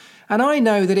inspirational. And I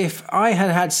know that if I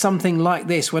had had something like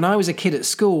this when I was a kid at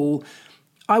school,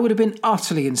 I would have been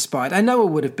utterly inspired. I know I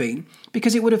would have been,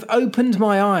 because it would have opened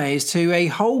my eyes to a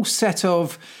whole set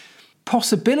of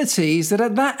possibilities that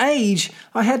at that age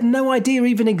I had no idea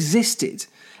even existed.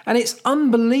 And it's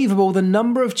unbelievable the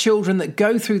number of children that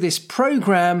go through this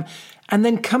program and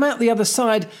then come out the other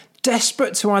side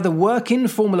desperate to either work in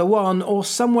Formula One or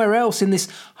somewhere else in this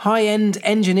high-end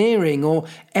engineering or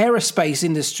aerospace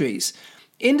industries.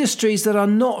 Industries that are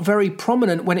not very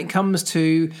prominent when it comes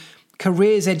to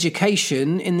careers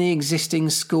education in the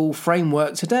existing school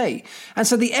framework today. And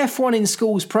so the F1 in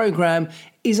Schools program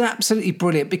is absolutely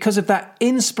brilliant because of that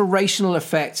inspirational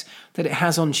effect that it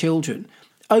has on children,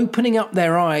 opening up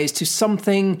their eyes to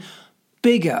something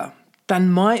bigger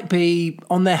than might be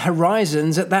on their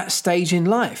horizons at that stage in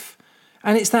life.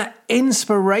 And it's that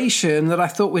inspiration that I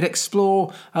thought we'd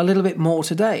explore a little bit more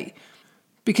today.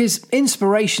 Because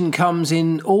inspiration comes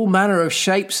in all manner of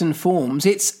shapes and forms.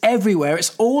 It's everywhere,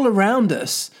 it's all around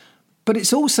us. But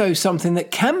it's also something that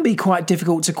can be quite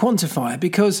difficult to quantify,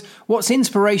 because what's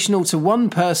inspirational to one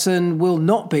person will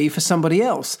not be for somebody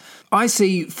else. I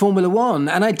see Formula One,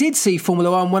 and I did see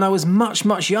Formula One when I was much,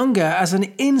 much younger, as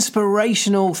an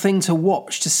inspirational thing to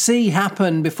watch, to see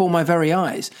happen before my very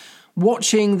eyes.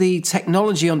 Watching the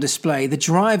technology on display, the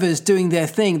drivers doing their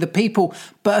thing, the people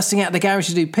bursting out the garage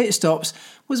to do pit stops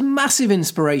was massive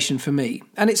inspiration for me.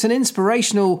 And it's an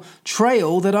inspirational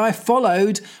trail that I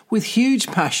followed with huge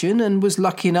passion and was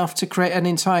lucky enough to create an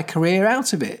entire career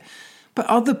out of it. But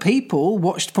other people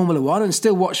watched Formula One and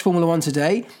still watch Formula One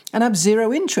today and have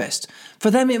zero interest.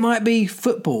 For them, it might be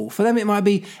football. For them, it might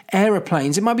be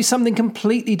aeroplanes. It might be something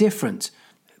completely different.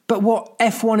 But what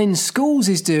F1 in Schools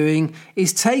is doing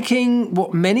is taking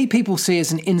what many people see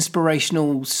as an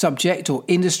inspirational subject or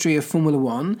industry of Formula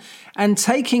One and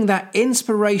taking that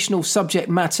inspirational subject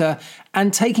matter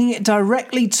and taking it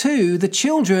directly to the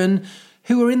children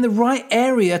who are in the right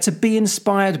area to be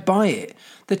inspired by it.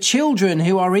 The children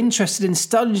who are interested in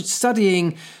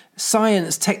studying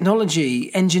science,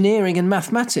 technology, engineering and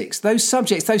mathematics. Those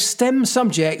subjects, those STEM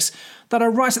subjects that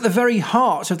are right at the very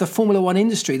heart of the Formula One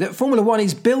industry, that Formula One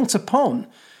is built upon.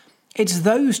 It's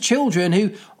those children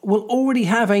who will already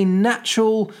have a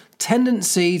natural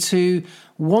tendency to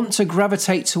want to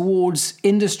gravitate towards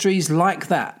industries like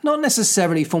that. Not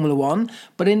necessarily Formula One,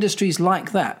 but industries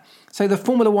like that. So the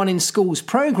Formula One in Schools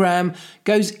program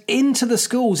goes into the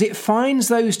schools. It finds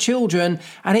those children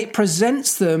and it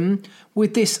presents them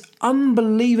with this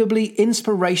unbelievably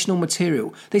inspirational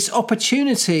material, this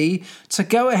opportunity to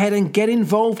go ahead and get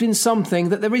involved in something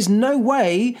that there is no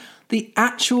way the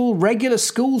actual regular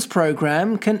schools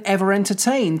program can ever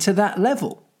entertain to that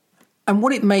level. And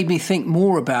what it made me think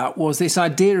more about was this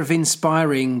idea of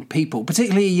inspiring people,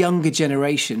 particularly a younger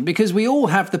generation, because we all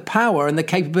have the power and the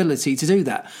capability to do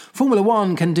that. Formula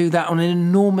One can do that on an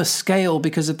enormous scale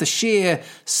because of the sheer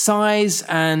size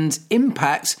and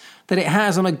impact that it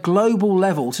has on a global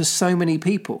level to so many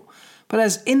people. But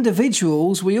as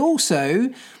individuals, we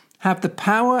also have the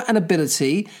power and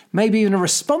ability, maybe even a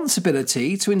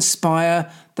responsibility, to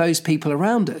inspire those people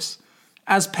around us.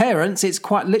 As parents, it's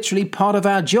quite literally part of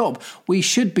our job. We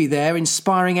should be there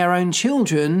inspiring our own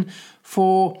children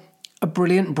for a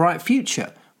brilliant, bright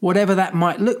future, whatever that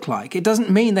might look like. It doesn't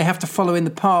mean they have to follow in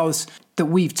the paths that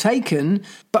we've taken,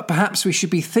 but perhaps we should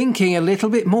be thinking a little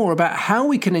bit more about how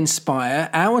we can inspire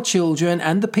our children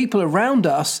and the people around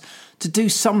us to do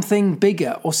something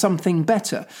bigger or something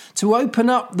better, to open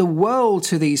up the world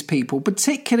to these people,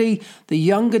 particularly the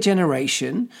younger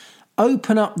generation,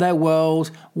 open up their world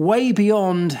way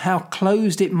beyond how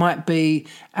closed it might be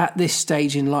at this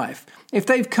stage in life. If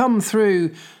they've come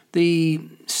through the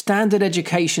standard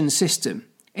education system,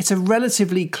 it's a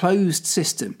relatively closed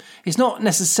system. It's not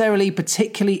necessarily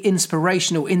particularly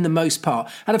inspirational in the most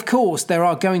part. And of course, there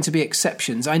are going to be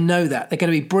exceptions. I know that. They're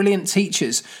going to be brilliant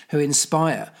teachers who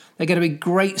inspire. They're going to be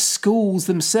great schools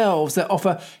themselves that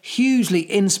offer hugely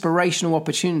inspirational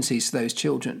opportunities to those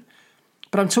children.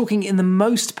 But I'm talking in the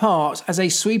most part, as a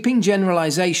sweeping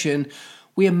generalization,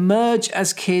 we emerge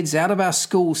as kids out of our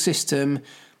school system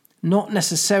not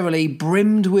necessarily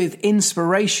brimmed with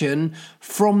inspiration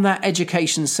from that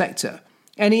education sector.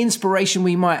 Any inspiration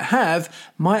we might have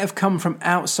come from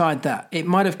outside that. It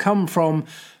might have come from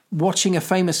watching a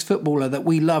famous footballer that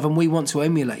we love and we want to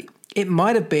emulate. It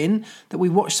might have been that we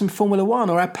watched some Formula One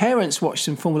or our parents watched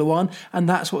some Formula One and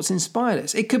that's what's inspired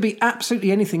us. It could be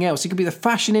absolutely anything else. It could be the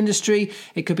fashion industry.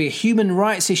 It could be a human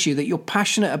rights issue that you're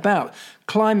passionate about,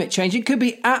 climate change. It could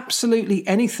be absolutely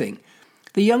anything.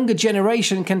 The younger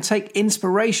generation can take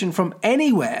inspiration from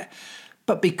anywhere.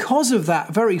 But because of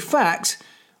that very fact,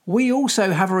 we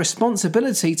also have a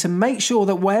responsibility to make sure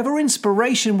that whatever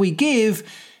inspiration we give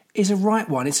is a right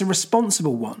one, it's a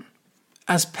responsible one.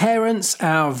 As parents,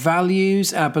 our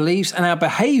values, our beliefs, and our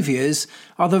behaviours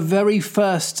are the very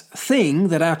first thing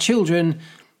that our children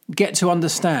get to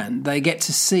understand, they get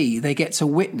to see, they get to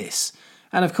witness.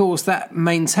 And of course, that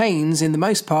maintains, in the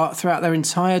most part, throughout their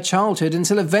entire childhood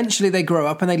until eventually they grow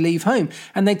up and they leave home.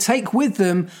 And they take with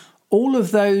them all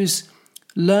of those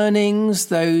learnings,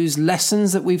 those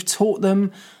lessons that we've taught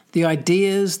them, the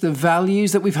ideas, the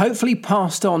values that we've hopefully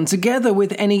passed on, together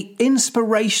with any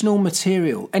inspirational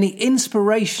material, any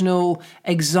inspirational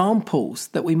examples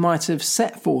that we might have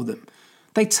set for them.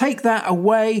 They take that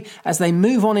away as they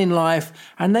move on in life,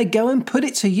 and they go and put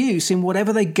it to use in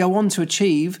whatever they go on to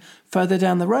achieve further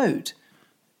down the road.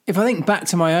 If I think back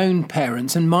to my own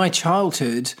parents and my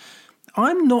childhood,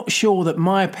 I'm not sure that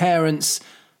my parents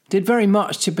did very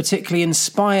much to particularly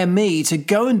inspire me to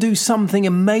go and do something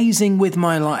amazing with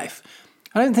my life.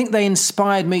 I don't think they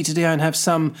inspired me to go and have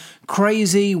some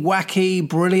crazy, wacky,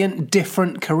 brilliant,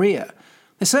 different career.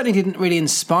 They certainly didn't really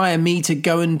inspire me to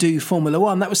go and do Formula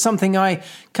One. That was something I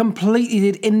completely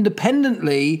did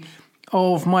independently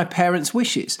of my parents'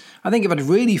 wishes. I think if I'd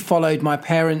really followed my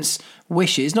parents'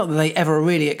 wishes, not that they ever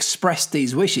really expressed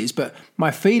these wishes, but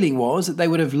my feeling was that they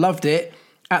would have loved it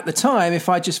at the time if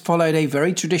I just followed a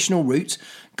very traditional route,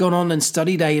 gone on and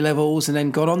studied A-levels and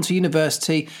then got on to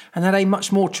university and had a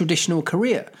much more traditional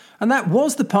career. And that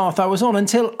was the path I was on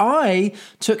until I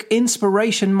took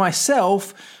inspiration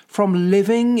myself from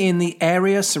living in the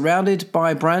area surrounded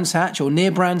by Brands Hatch or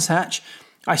near Brands Hatch.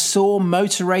 I saw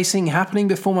motor racing happening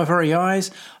before my very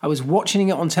eyes. I was watching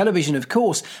it on television, of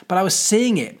course, but I was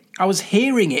seeing it. I was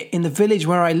hearing it in the village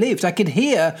where I lived. I could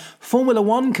hear Formula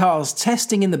One cars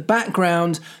testing in the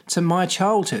background to my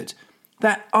childhood.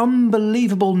 That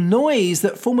unbelievable noise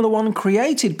that Formula One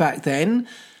created back then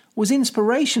was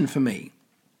inspiration for me.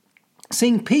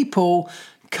 Seeing people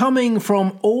coming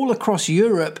from all across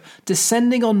Europe,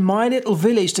 descending on my little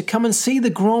village to come and see the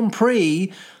Grand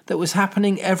Prix that was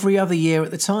happening every other year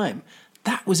at the time.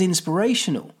 That was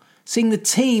inspirational. Seeing the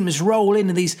teams roll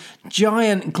into these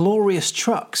giant, glorious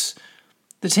trucks.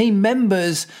 The team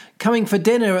members coming for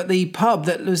dinner at the pub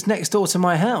that was next door to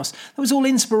my house. That was all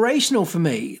inspirational for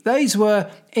me. Those were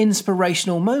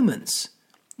inspirational moments.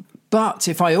 But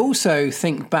if I also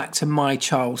think back to my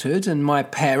childhood and my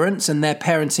parents and their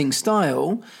parenting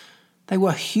style, they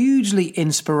were hugely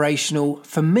inspirational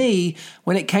for me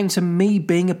when it came to me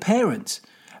being a parent.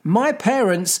 My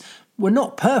parents were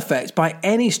not perfect by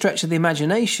any stretch of the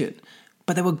imagination,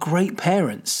 but they were great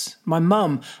parents. My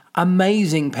mum,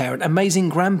 amazing parent, amazing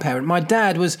grandparent. My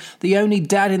dad was the only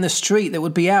dad in the street that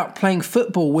would be out playing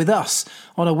football with us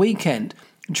on a weekend,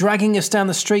 dragging us down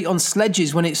the street on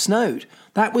sledges when it snowed.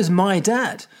 That was my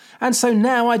dad. And so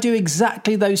now I do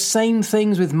exactly those same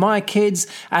things with my kids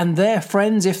and their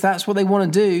friends, if that's what they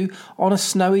want to do, on a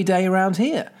snowy day around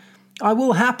here. I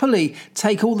will happily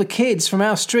take all the kids from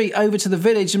our street over to the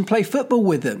village and play football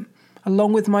with them,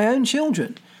 along with my own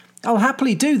children. I'll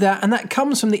happily do that, and that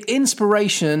comes from the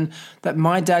inspiration that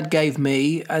my dad gave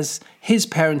me as his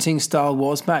parenting style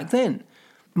was back then.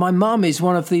 My mum is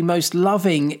one of the most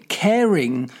loving,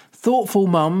 caring, thoughtful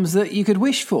mums that you could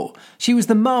wish for. She was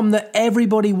the mum that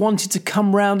everybody wanted to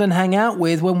come round and hang out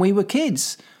with when we were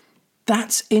kids.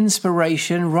 That's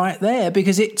inspiration right there,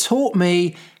 because it taught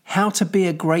me how to be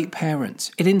a great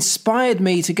parent. It inspired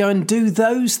me to go and do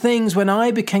those things when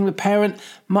I became a parent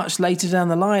much later down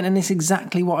the line, and it's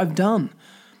exactly what I've done.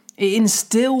 It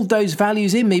instilled those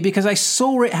values in me because I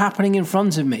saw it happening in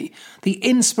front of me. The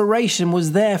inspiration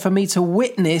was there for me to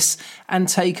witness and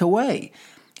take away.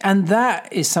 And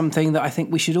that is something that I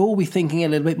think we should all be thinking a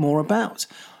little bit more about.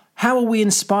 How are we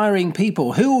inspiring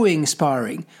people? Who are we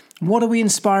inspiring? What are we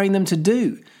inspiring them to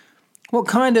do? What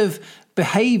kind of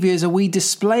behaviours are we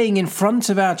displaying in front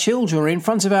of our children or in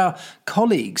front of our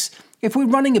colleagues? If we're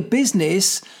running a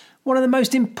business, one of the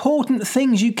most important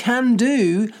things you can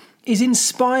do is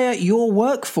inspire your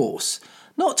workforce.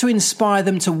 Not to inspire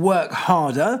them to work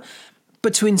harder,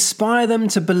 but to inspire them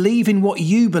to believe in what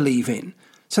you believe in,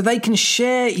 so they can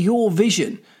share your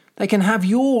vision. They can have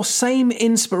your same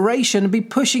inspiration and be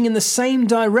pushing in the same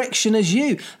direction as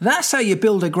you. That's how you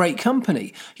build a great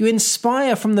company. You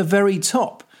inspire from the very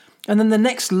top. And then the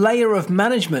next layer of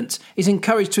management is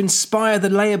encouraged to inspire the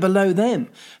layer below them.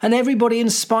 And everybody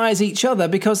inspires each other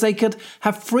because they could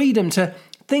have freedom to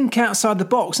think outside the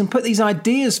box and put these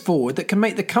ideas forward that can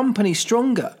make the company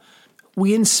stronger.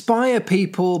 We inspire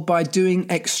people by doing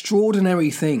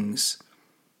extraordinary things.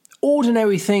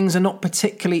 Ordinary things are not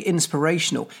particularly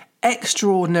inspirational.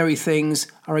 Extraordinary things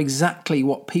are exactly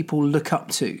what people look up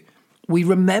to. We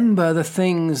remember the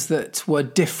things that were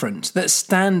different, that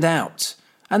stand out.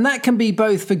 And that can be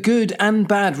both for good and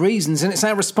bad reasons. And it's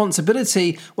our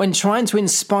responsibility when trying to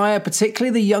inspire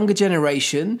particularly the younger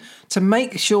generation to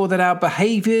make sure that our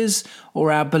behaviours or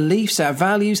our beliefs, our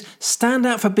values stand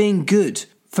out for being good,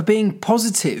 for being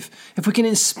positive. If we can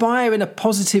inspire in a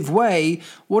positive way,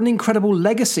 what an incredible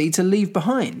legacy to leave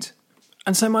behind.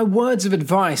 And so my words of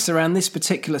advice around this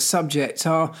particular subject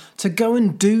are to go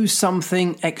and do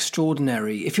something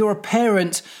extraordinary. If you're a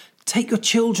parent, take your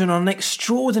children on an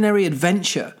extraordinary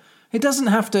adventure. It doesn't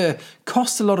have to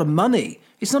cost a lot of money.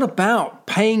 It's not about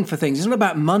paying for things. It's not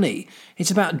about money. It's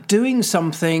about doing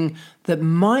something that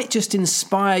might just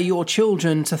inspire your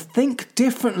children to think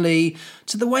differently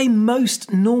to the way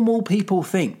most normal people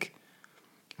think.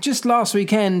 Just last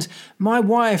weekend, my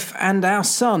wife and our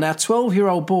son, our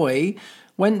 12-year-old boy,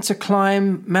 went to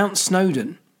climb Mount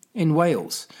Snowdon in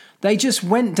Wales. They just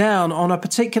went down on a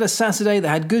particular Saturday. They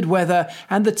had good weather,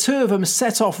 and the two of them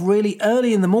set off really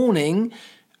early in the morning,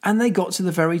 and they got to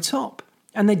the very top.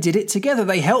 And they did it together.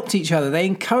 They helped each other. They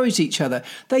encouraged each other.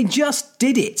 They just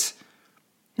did it.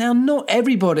 Now, not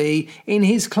everybody in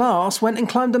his class went and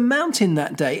climbed a mountain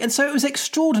that day, and so it was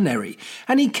extraordinary.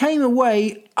 And he came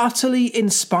away utterly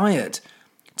inspired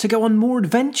to go on more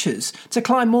adventures, to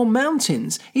climb more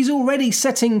mountains. He's already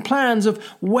setting plans of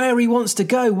where he wants to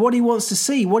go, what he wants to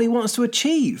see, what he wants to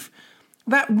achieve.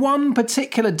 That one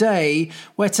particular day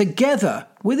where together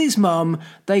with his mum,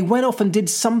 they went off and did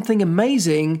something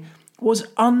amazing was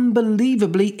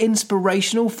unbelievably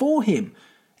inspirational for him.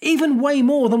 Even way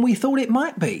more than we thought it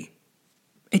might be.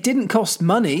 It didn't cost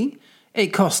money, it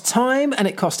cost time, and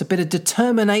it cost a bit of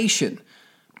determination.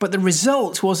 But the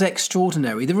result was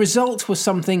extraordinary. The result was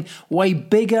something way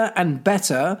bigger and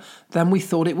better than we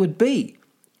thought it would be.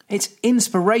 It's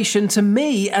inspiration to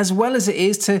me as well as it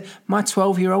is to my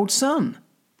 12-year-old son.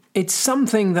 It's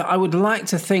something that I would like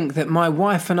to think that my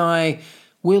wife and I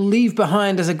will leave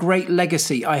behind as a great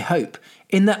legacy, I hope,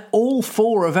 in that all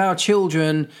four of our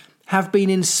children have been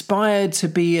inspired to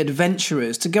be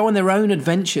adventurers, to go on their own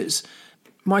adventures.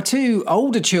 My two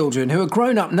older children, who are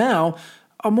grown up now,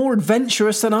 are more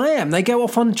adventurous than I am. They go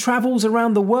off on travels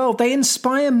around the world. They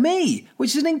inspire me,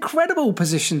 which is an incredible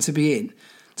position to be in.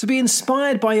 To be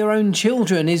inspired by your own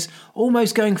children is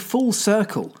almost going full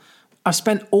circle. I've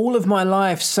spent all of my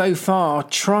life so far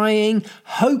trying,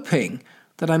 hoping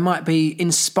that I might be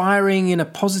inspiring in a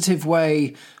positive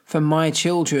way for my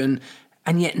children.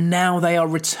 And yet now they are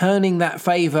returning that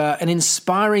favour and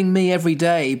inspiring me every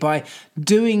day by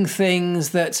doing things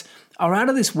that are out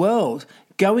of this world,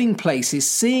 going places,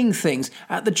 seeing things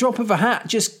at the drop of a hat,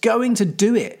 just going to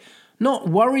do it, not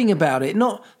worrying about it,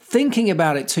 not thinking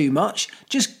about it too much,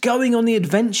 just going on the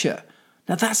adventure.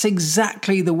 Now that's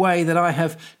exactly the way that I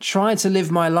have tried to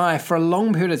live my life for a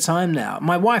long period of time now.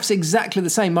 My wife's exactly the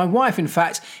same. My wife, in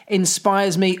fact,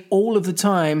 inspires me all of the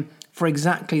time for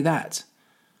exactly that.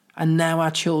 And now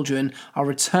our children are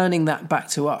returning that back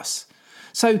to us.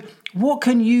 So what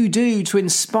can you do to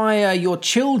inspire your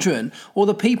children or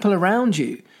the people around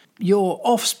you? Your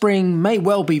offspring may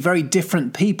well be very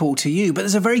different people to you, but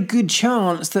there's a very good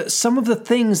chance that some of the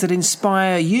things that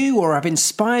inspire you or have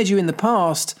inspired you in the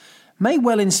past may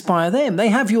well inspire them. They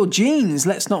have your genes,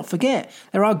 let's not forget.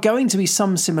 There are going to be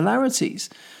some similarities.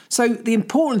 So the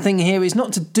important thing here is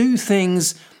not to do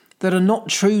things that are not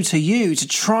true to you, to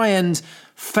try and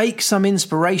fake some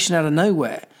inspiration out of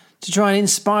nowhere, to try and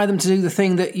inspire them to do the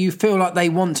thing that you feel like they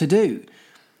want to do.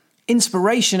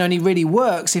 Inspiration only really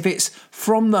works if it's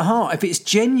from the heart, if it's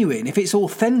genuine, if it's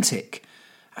authentic.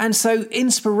 And so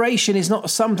inspiration is not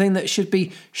something that should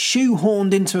be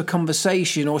shoehorned into a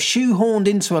conversation or shoehorned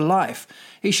into a life.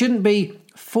 It shouldn't be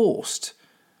forced.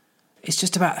 It's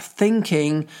just about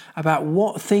thinking about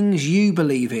what things you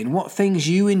believe in, what things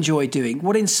you enjoy doing,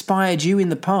 what inspired you in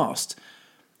the past.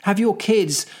 Have your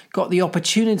kids got the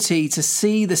opportunity to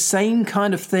see the same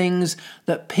kind of things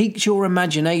that piqued your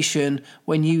imagination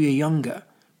when you were younger?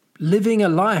 Living a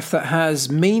life that has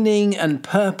meaning and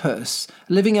purpose,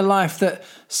 living a life that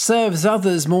serves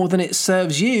others more than it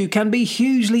serves you can be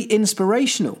hugely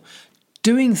inspirational.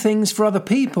 Doing things for other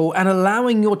people and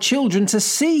allowing your children to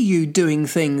see you doing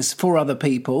things for other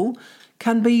people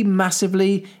can be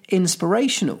massively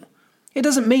inspirational. It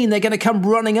doesn't mean they're going to come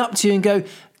running up to you and go,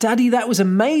 "Daddy, that was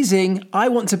amazing. I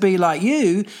want to be like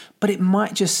you," but it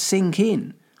might just sink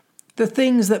in. The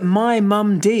things that my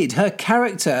mum did, her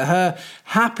character, her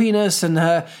happiness and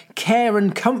her care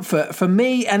and comfort for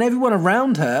me and everyone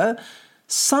around her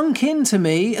sunk into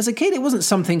me as a kid. It wasn't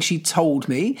something she told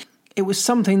me. It was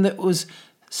something that was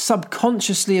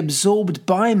subconsciously absorbed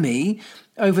by me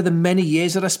over the many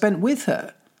years that I spent with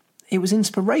her. It was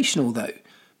inspirational though.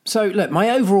 So look,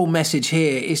 my overall message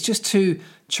here is just to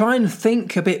try and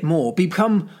think a bit more,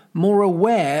 become more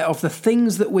aware of the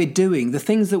things that we're doing, the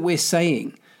things that we're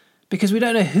saying, because we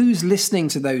don't know who's listening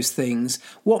to those things,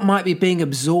 what might be being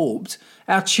absorbed.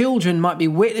 Our children might be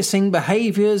witnessing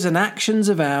behaviours and actions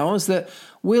of ours that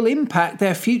will impact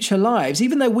their future lives,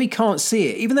 even though we can't see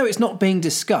it, even though it's not being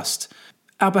discussed.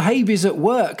 Our behaviours at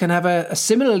work can have a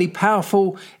similarly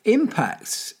powerful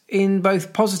impact in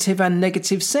both positive and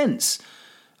negative sense.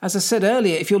 As I said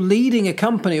earlier, if you're leading a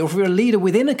company or if you're a leader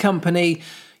within a company,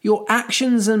 your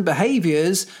actions and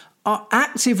behaviours are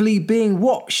actively being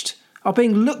watched, are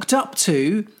being looked up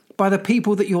to by the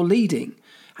people that you're leading.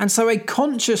 And so a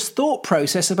conscious thought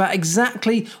process about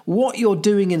exactly what you're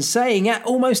doing and saying at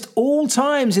almost all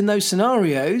times in those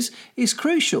scenarios is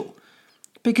crucial.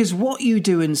 Because what you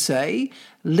do and say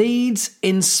leads,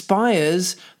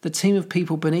 inspires the team of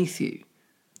people beneath you.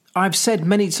 I've said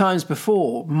many times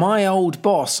before, my old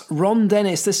boss, Ron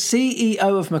Dennis, the CEO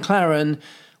of McLaren,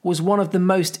 was one of the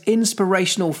most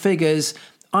inspirational figures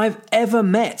I've ever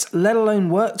met, let alone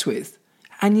worked with.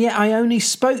 And yet I only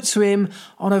spoke to him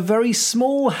on a very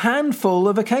small handful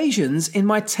of occasions in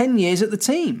my 10 years at the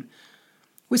team.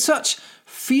 With such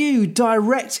few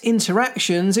direct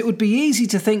interactions, it would be easy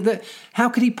to think that how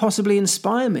could he possibly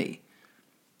inspire me?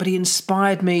 But he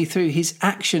inspired me through his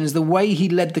actions, the way he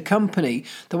led the company,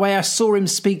 the way I saw him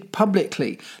speak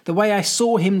publicly, the way I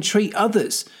saw him treat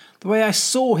others, the way I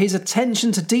saw his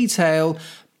attention to detail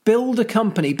build a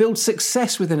company, build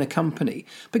success within a company.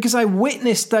 Because I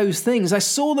witnessed those things. I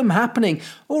saw them happening,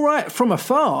 all right, from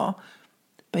afar,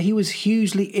 but he was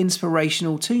hugely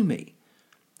inspirational to me.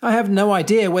 I have no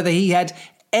idea whether he had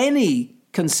any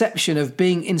conception of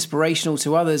being inspirational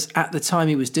to others at the time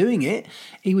he was doing it.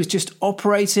 He was just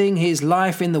operating his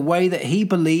life in the way that he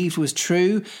believed was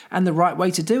true and the right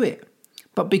way to do it.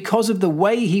 But because of the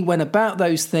way he went about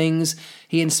those things,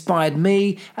 he inspired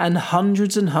me and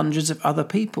hundreds of other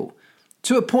people.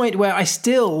 To a point where I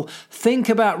still think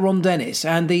about Ron Dennis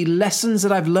and the lessons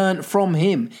that I've learned from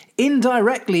him,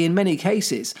 indirectly in many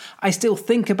cases. I still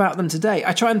think about them today.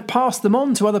 I try and pass them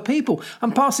on to other people.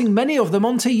 I'm passing many of them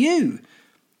on to you.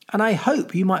 And I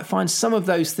hope you might find some of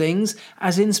those things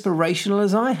as inspirational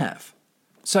as I have.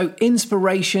 So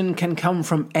inspiration can come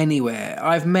from anywhere.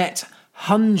 I've met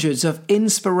hundreds of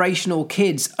inspirational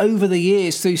kids over the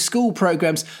years through school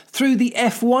programs, through the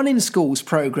F1 in Schools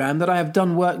program that I have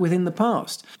done work with in the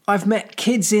past. I've met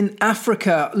kids in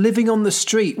Africa living on the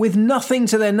street with nothing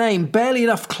to their name, barely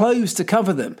enough clothes to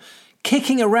cover them,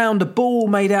 kicking around a ball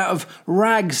made out of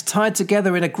rags tied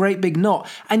together in a great big knot,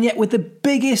 and yet with the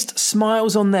biggest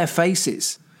smiles on their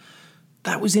faces.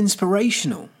 That was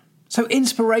inspirational. So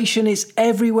inspiration is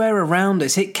everywhere around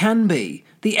us. It can be.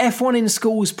 The F1 in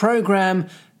Schools program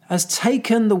has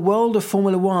taken the world of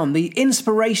Formula One, the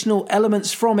inspirational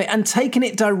elements from it, and taken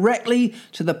it directly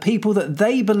to the people that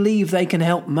they believe they can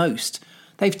help most.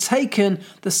 They've taken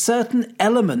the certain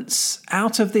elements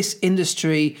out of this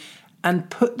industry and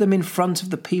put them in front of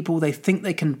the people they think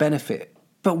they can benefit.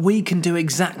 But we can do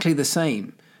exactly the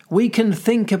same. We can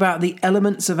think about the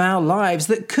elements of our lives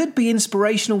that could be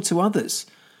inspirational to others.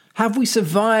 Have we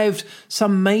survived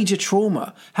some major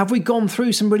trauma? Have we gone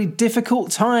through some really difficult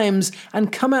times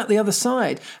and come out the other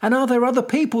side? And are there other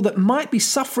people that might be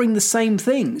suffering the same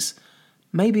things?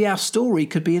 Maybe our story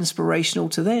could be inspirational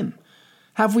to them.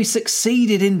 Have we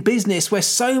succeeded in business where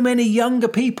so many younger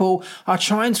people are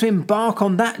trying to embark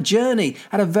on that journey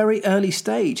at a very early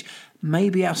stage?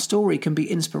 Maybe our story can be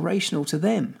inspirational to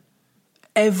them.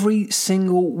 Every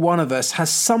single one of us has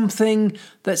something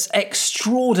that's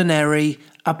extraordinary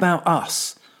about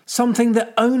us. Something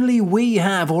that only we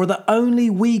have, or that only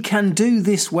we can do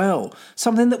this well.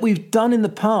 Something that we've done in the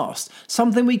past.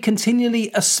 Something we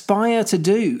continually aspire to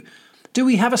do. Do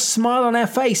we have a smile on our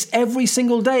face every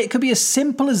single day? It could be as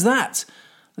simple as that.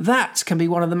 That can be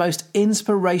one of the most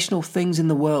inspirational things in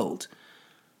the world.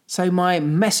 So my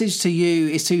message to you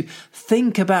is to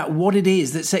think about what it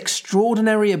is that's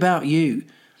extraordinary about you.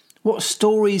 What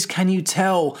stories can you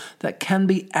tell that can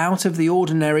be out of the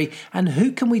ordinary, and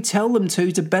who can we tell them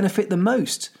to benefit the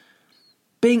most?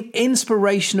 Being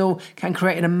inspirational can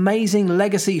create an amazing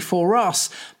legacy for us,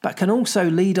 but can also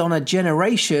lead on a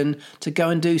generation to go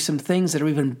and do some things that are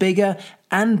even bigger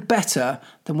and better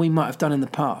than we might have done in the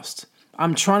past.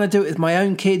 I'm trying to do it with my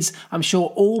own kids. I'm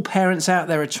sure all parents out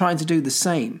there are trying to do the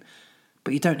same.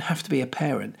 But you don't have to be a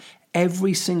parent.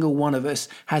 Every single one of us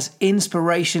has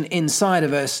inspiration inside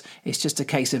of us. It's just a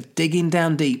case of digging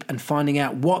down deep and finding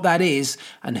out what that is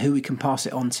and who we can pass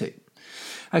it on to.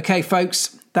 Okay,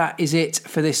 folks, that is it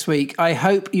for this week. I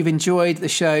hope you've enjoyed the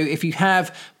show. If you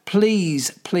have,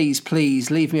 please, please,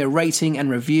 please leave me a rating and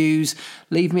reviews.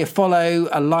 Leave me a follow,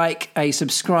 a like, a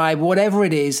subscribe, whatever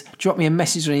it is. Drop me a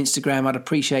message on Instagram. I'd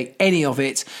appreciate any of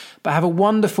it. But have a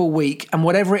wonderful week. And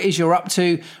whatever it is you're up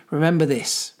to, remember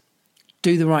this.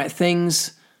 Do the right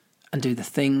things and do the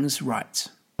things right.